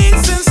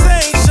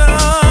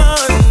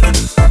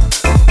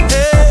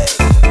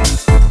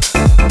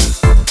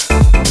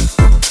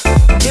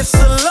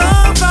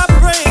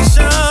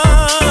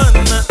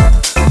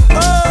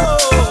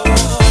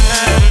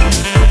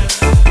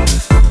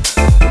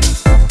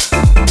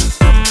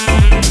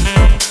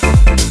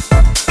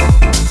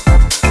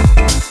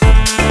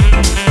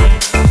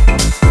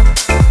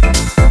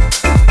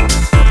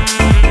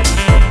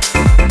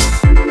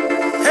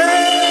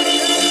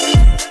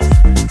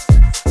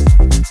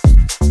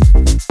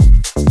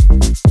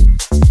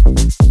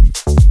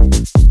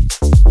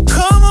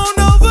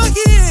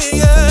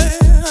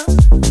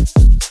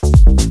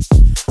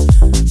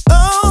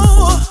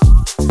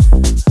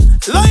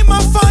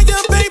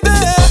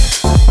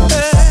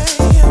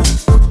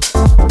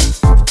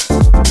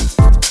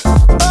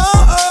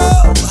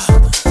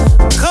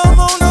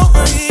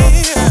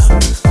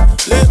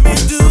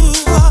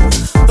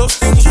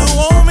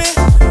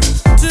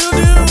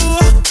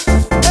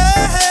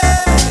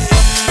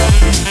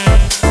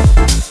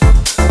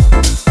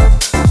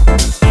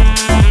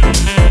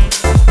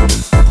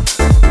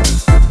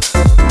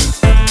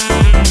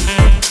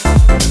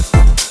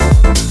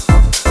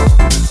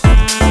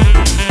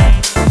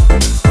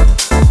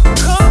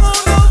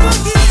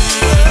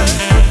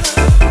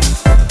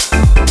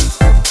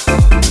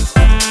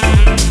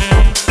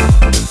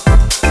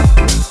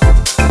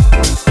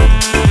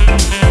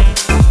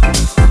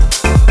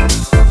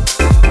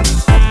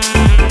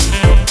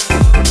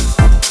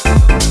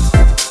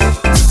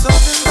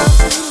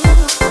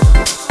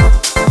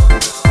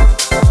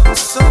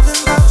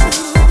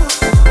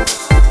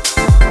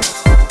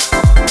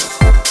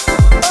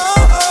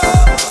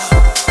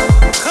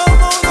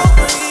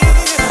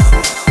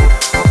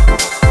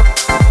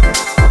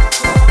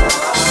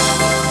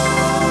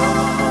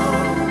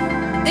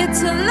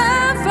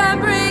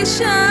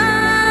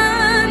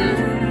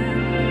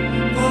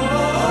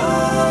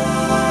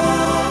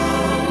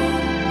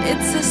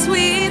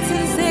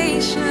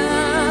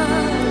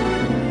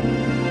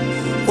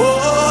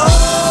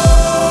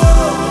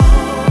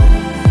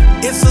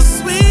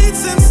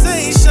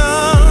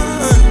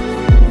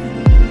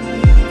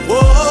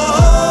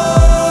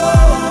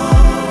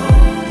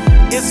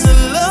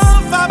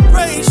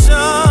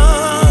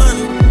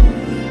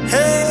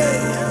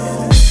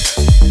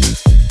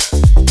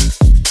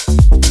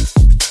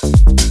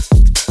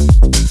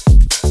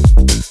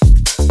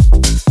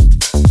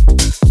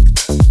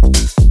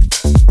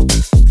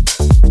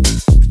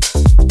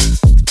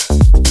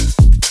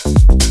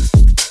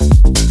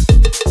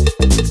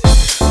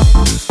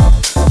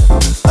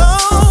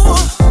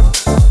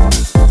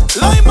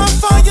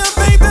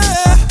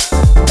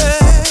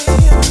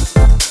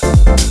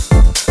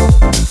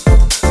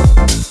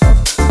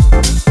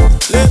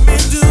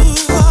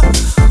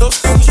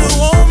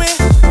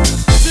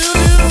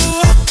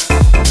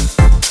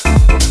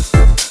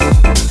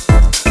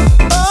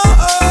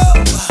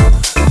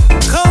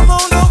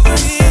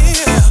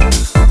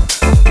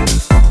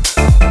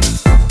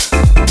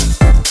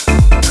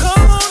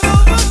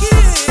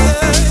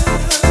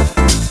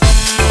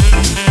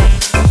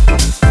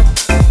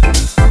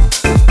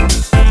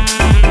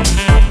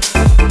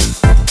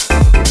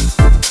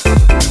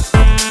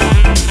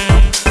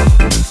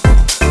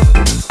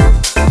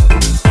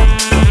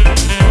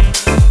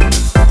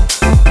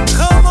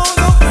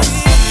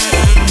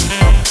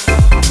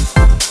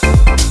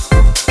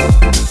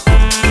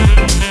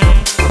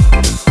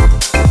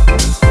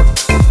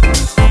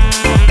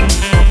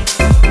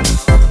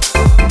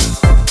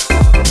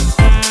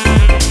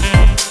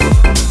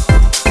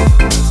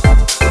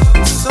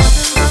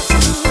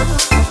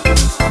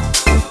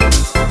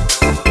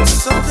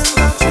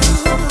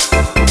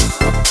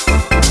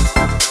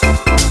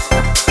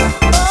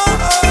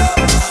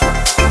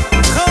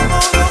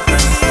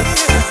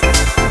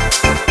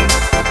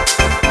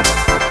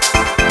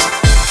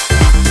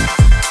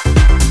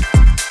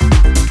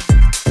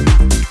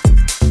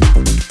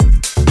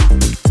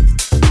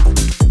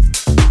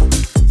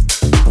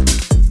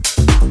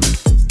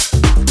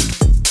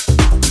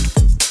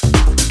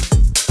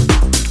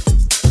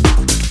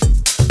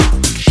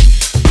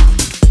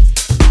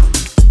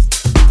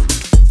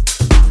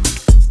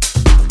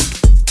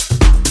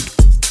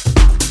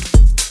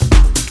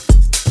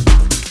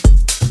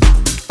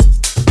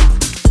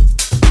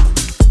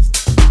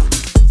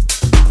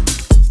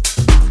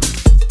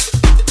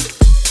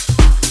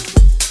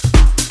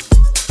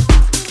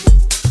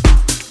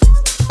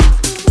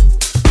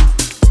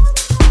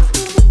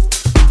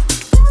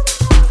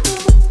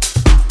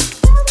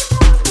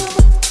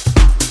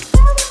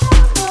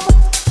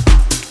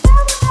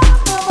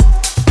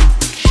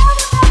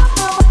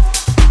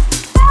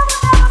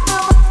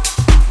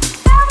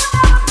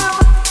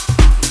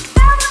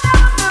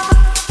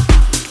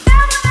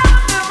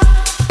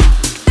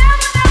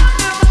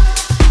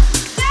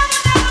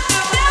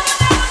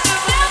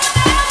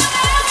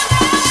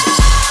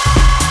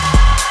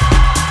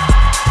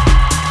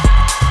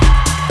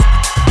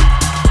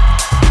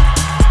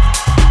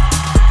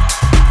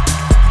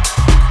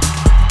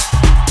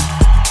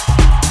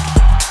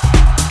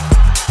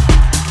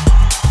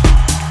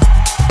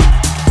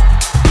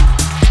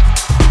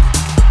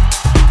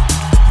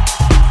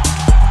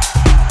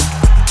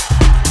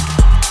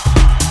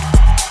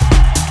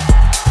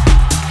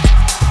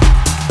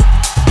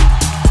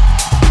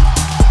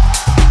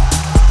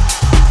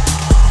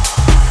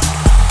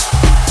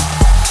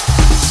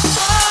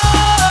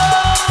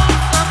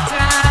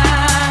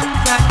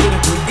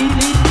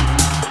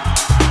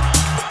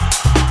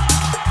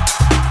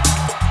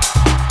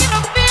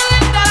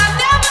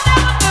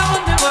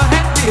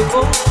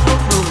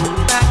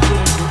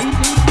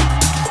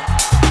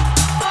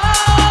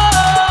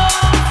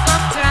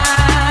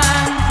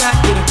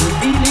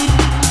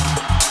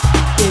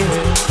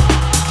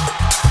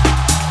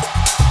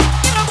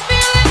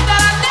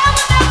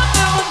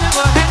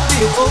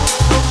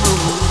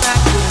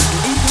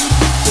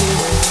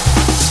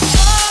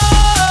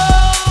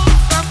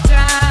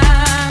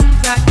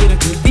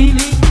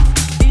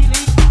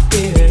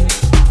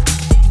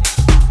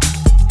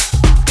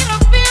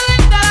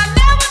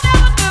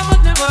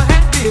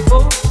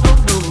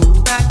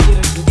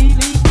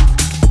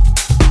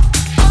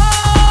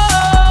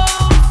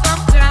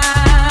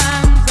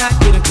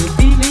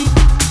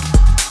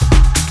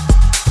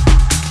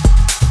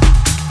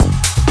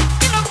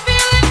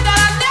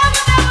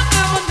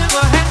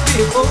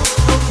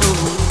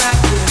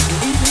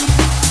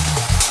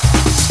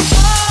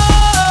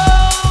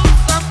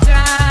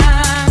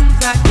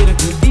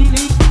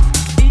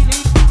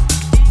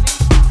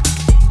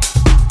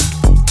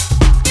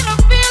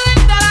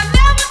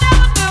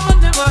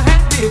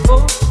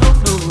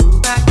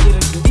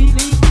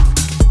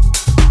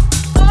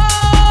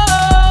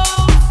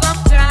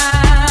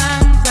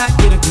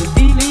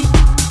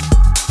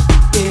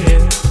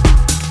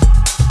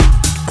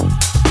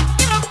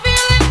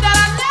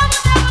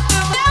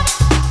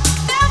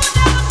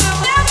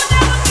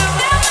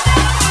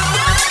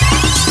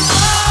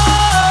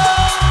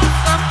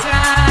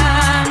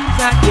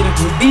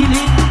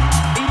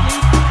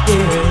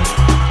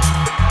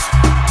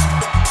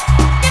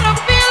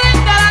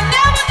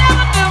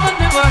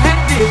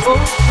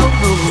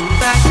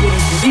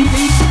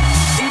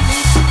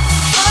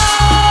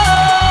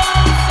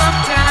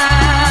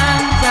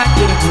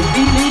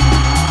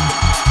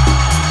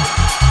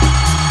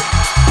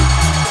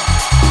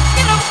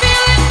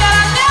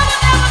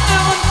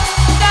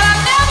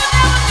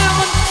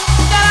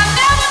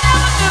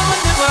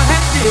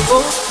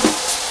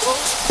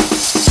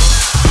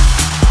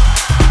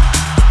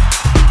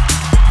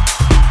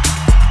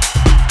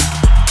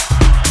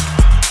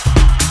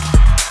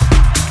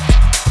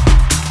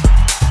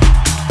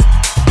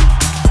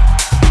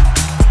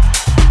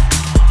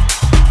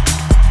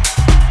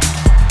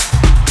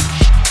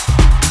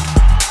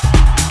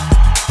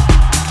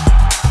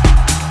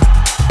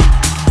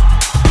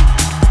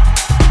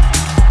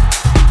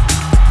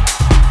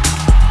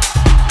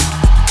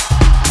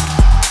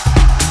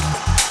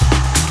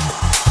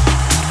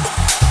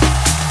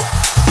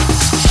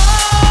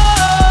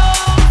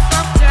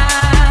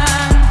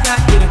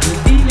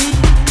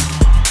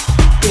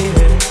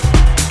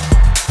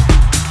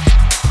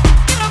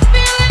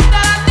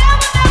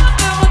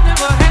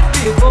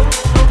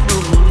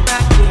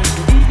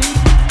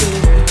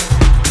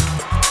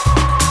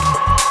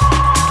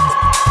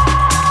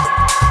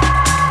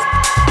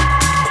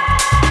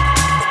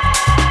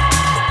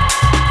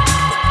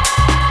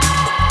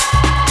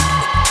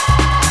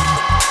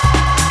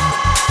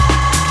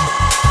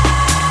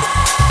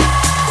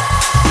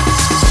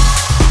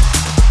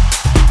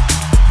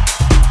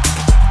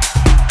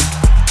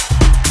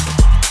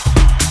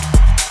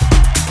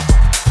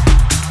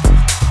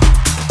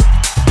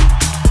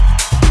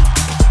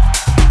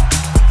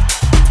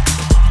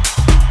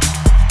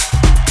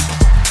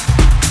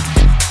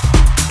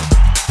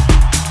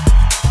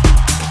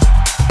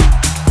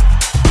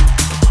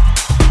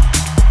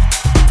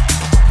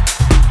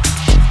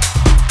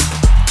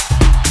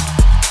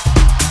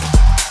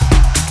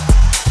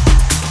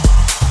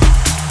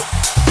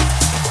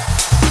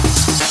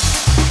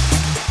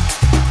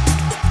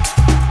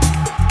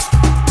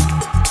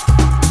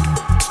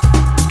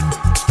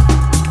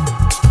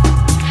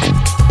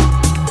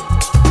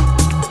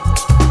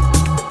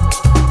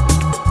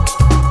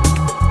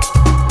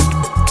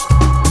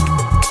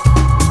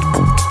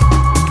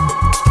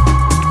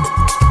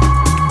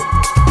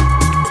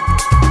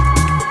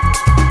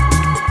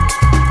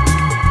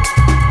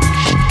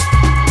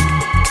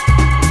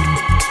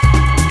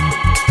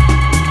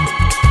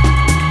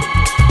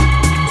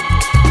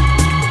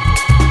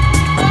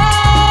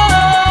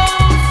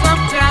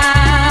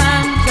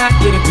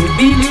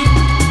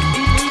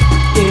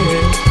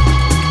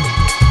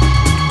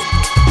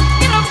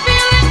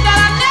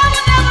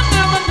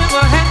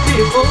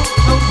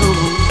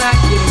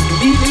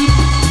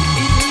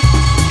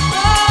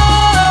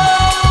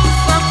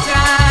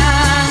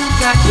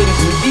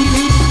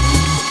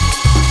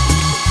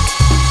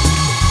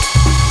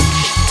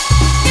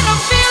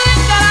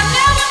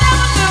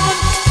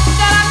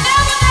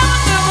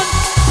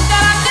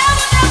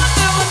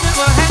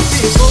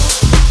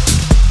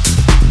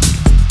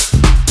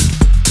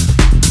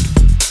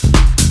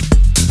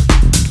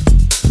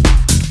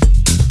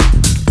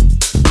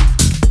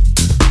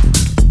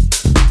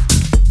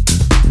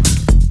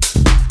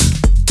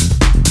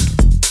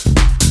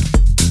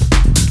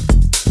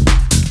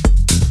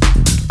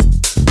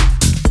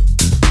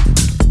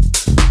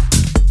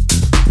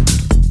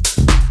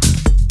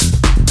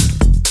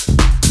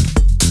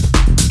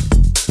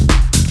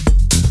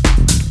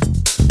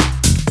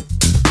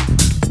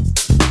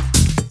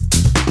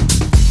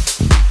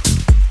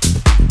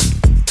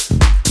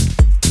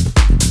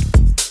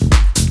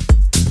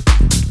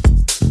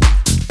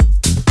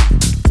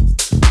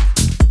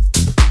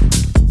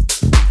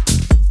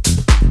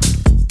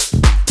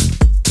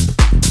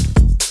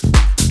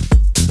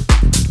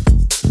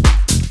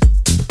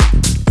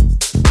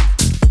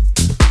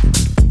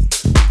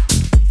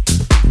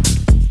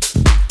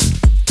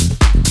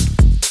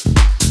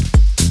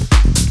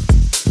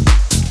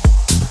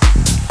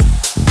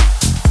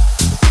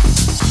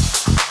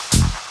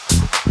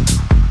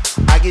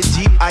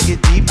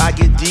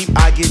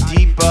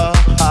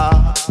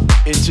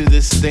into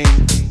this thing.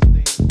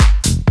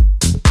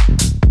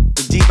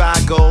 The deeper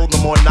I go, the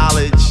more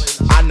knowledge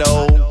I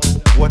know.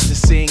 What to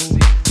sing,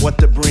 what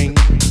to bring.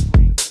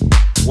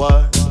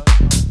 What?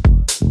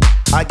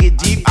 I get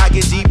deep, I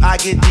get deep, I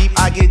get deep,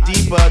 I get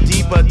deeper,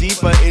 deeper,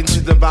 deeper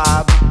into the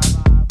vibe.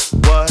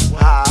 What?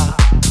 How?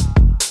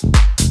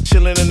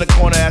 Chilling in the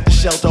corner at the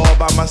shelter all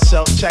by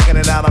myself, checking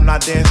it out. I'm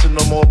not dancing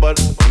no more, but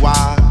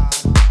why?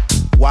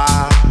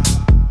 Why?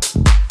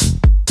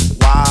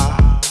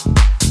 Why?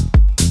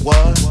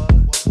 What?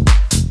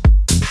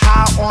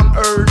 How on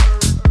earth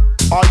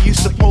are you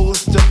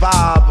supposed to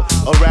vibe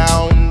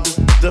around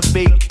the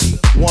fake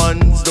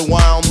ones, the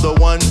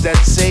ones that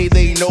say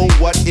they know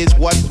what is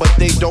what, but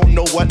they don't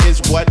know what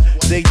is what?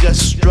 They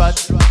just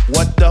strut.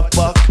 What the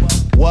fuck?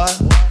 What?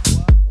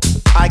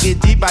 I get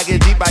deep, I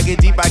get deep, I get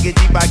deep, I get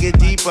deep, I get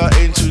deeper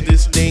into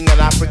this thing,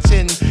 and I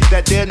pretend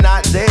that they're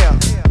not there.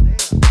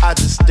 I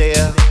just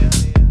stare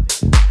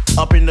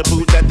up in the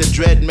booth at the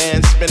dread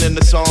man spinning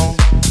the song,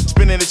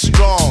 spinning it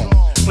strong,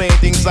 playing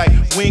things like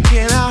when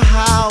can our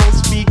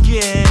house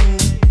begin?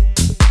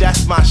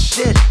 That's my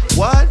shit.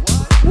 What?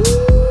 Woo!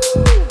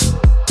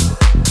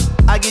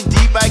 I get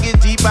deep, I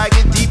get deep, I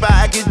get deeper,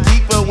 I get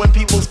deeper when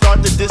people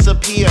start to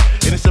disappear,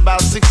 and it's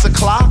about 6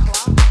 o'clock.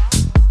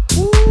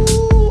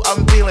 Ooh,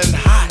 I'm feeling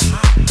hot.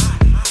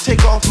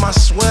 Take off my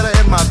sweater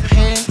and my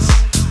pants,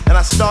 and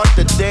I start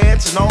to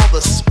dance, and all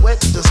the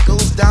sweat just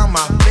goes down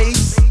my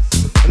face.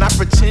 And I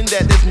pretend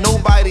that there's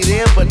nobody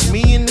there but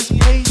me in this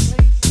place.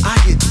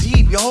 I get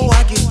deep, yo,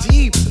 I get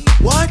deep.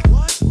 What?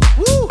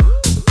 Woo!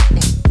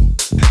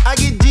 I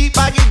get deep,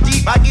 I get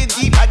deep, I get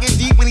deep, I get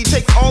deep when he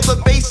takes all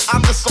the bass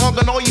out the song,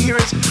 and all you hear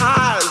is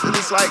highs, and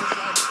it's like,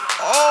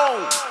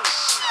 oh,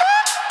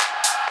 shit.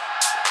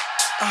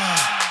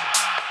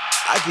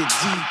 I get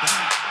deep.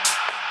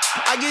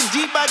 I get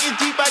deep, I get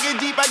deep, I get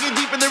deep, I get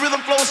deep, and the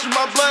rhythm flows through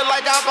my blood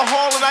like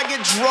alcohol, and I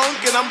get drunk,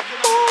 and I'm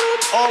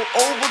falling all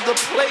over the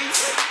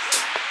place.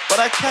 But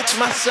I catch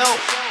myself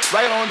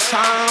right on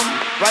time,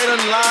 right on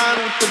line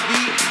with the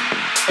beat,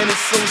 and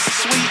it's so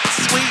sweet,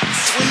 sweet,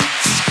 sweet,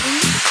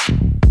 sweet.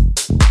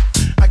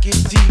 I get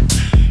deep,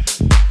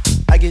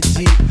 I get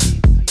deep,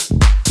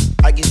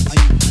 I get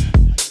deep.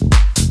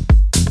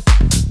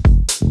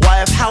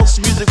 Why, if house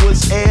music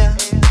was air,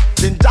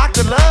 then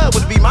Dr. Love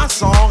would be my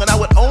song, and I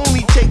would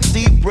only take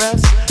deep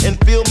breaths and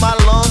fill my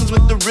lungs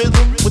with the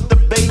rhythm, with the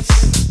bass.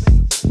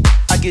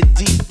 I get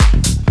deep,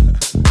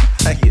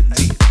 I get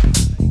deep.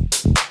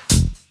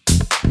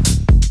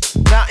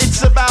 Now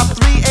it's about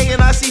 3 a.m.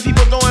 and I see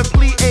people doing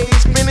plie,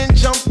 spinning,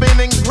 jumping,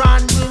 and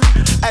grinding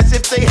as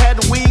if they had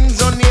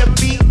wings on their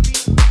feet,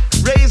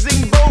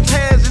 raising both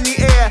hands in the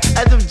air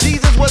as if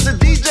Jesus was the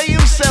DJ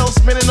himself,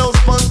 spinning those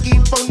funky,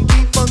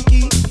 funky,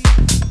 funky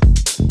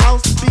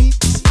house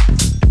beats.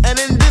 And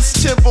in this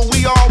temple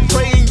we all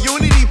pray in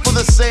unity for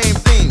the same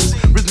things.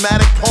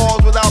 Rhythmic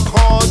pause without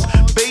cause,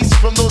 bass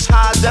from those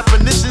high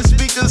definition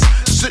speakers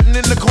sitting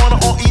in the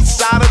corner on each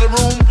side of the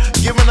room,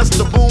 giving us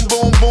the boom,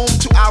 boom, boom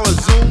to our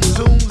zoom,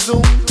 zoom,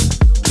 zoom.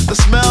 The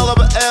smell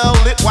of an L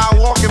lit while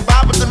walking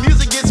by, but the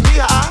music gets me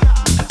high.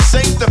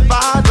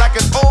 Sanctified like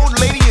an old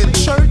lady in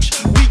church,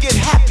 we get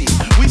happy,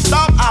 we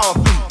stomp our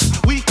feet,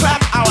 we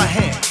clap our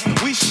hands,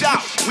 we shout,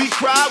 we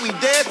cry, we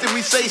dance, and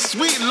we say,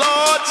 sweet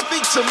Lord,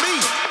 speak to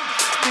me.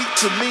 Speak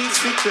to me,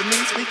 speak to me,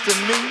 speak to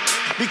me.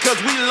 Because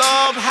we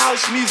love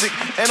house music,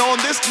 and on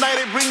this night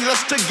it brings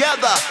us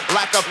together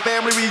like a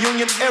family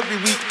reunion every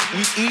week.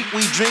 We eat,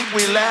 we drink,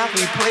 we laugh,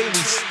 we play,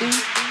 we speak.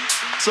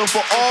 So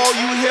for all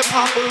you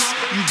hip-hoppers,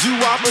 you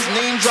doo-woppers,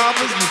 name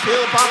droppers, you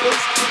pill poppers,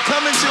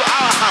 come into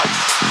our house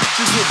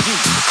to get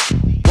deep.